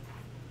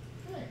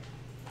 Okay.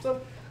 So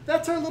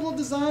that's our little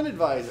design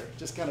advisor,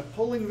 just kind of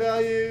pulling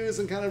values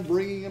and kind of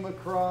bringing them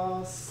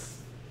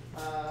across.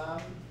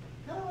 Kind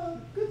of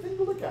a good thing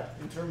to look at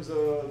in terms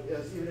of,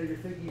 as even if you're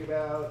thinking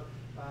about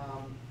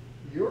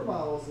your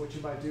models, what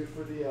you might do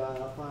for the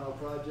final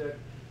project.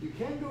 You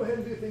can go ahead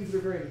and do things that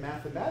are very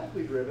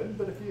mathematically driven,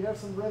 but if you have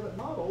some Revit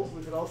models,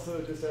 we could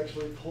also just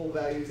actually pull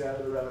values out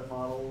of the Revit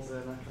models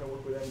and kind of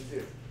work with them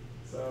too.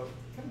 So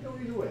kind of go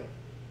either way.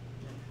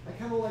 I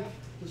kind of like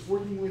just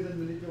working with and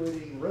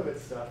manipulating Revit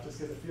stuff just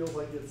because it feels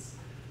like it's,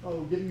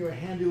 oh, giving you a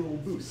handy little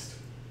boost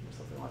or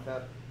something like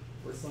that.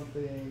 Or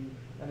something,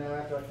 and now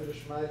after I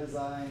finish my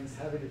designs,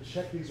 having to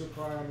check these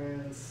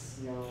requirements,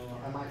 you know,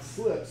 I might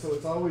slip, so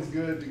it's always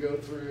good to go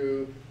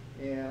through,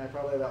 and I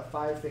probably have about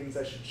 5 things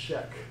I should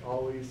check,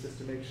 always, just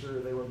to make sure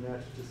they were met,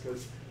 just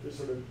because they're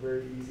sort of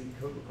very easy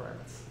code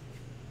requirements.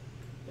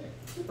 Okay,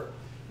 super.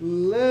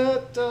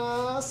 Let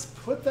us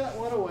put that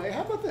one away.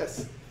 How about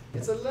this?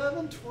 It's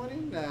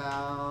 11:20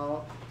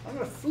 now. I'm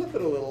going to flip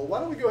it a little. Why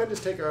don't we go ahead and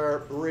just take our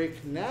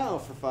break now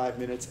for 5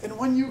 minutes, and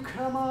when you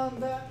come on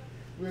back,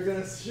 we're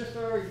going to shift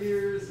our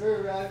gears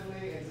very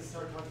radically and just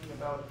start talking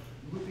about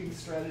looping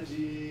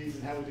strategies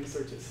and how we do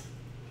searches.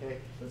 Okay,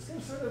 so it's going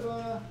to sort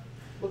of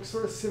look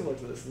sort of similar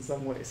to this in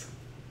some ways.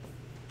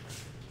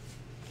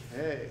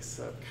 Okay,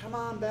 so come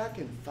on back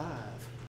in 5.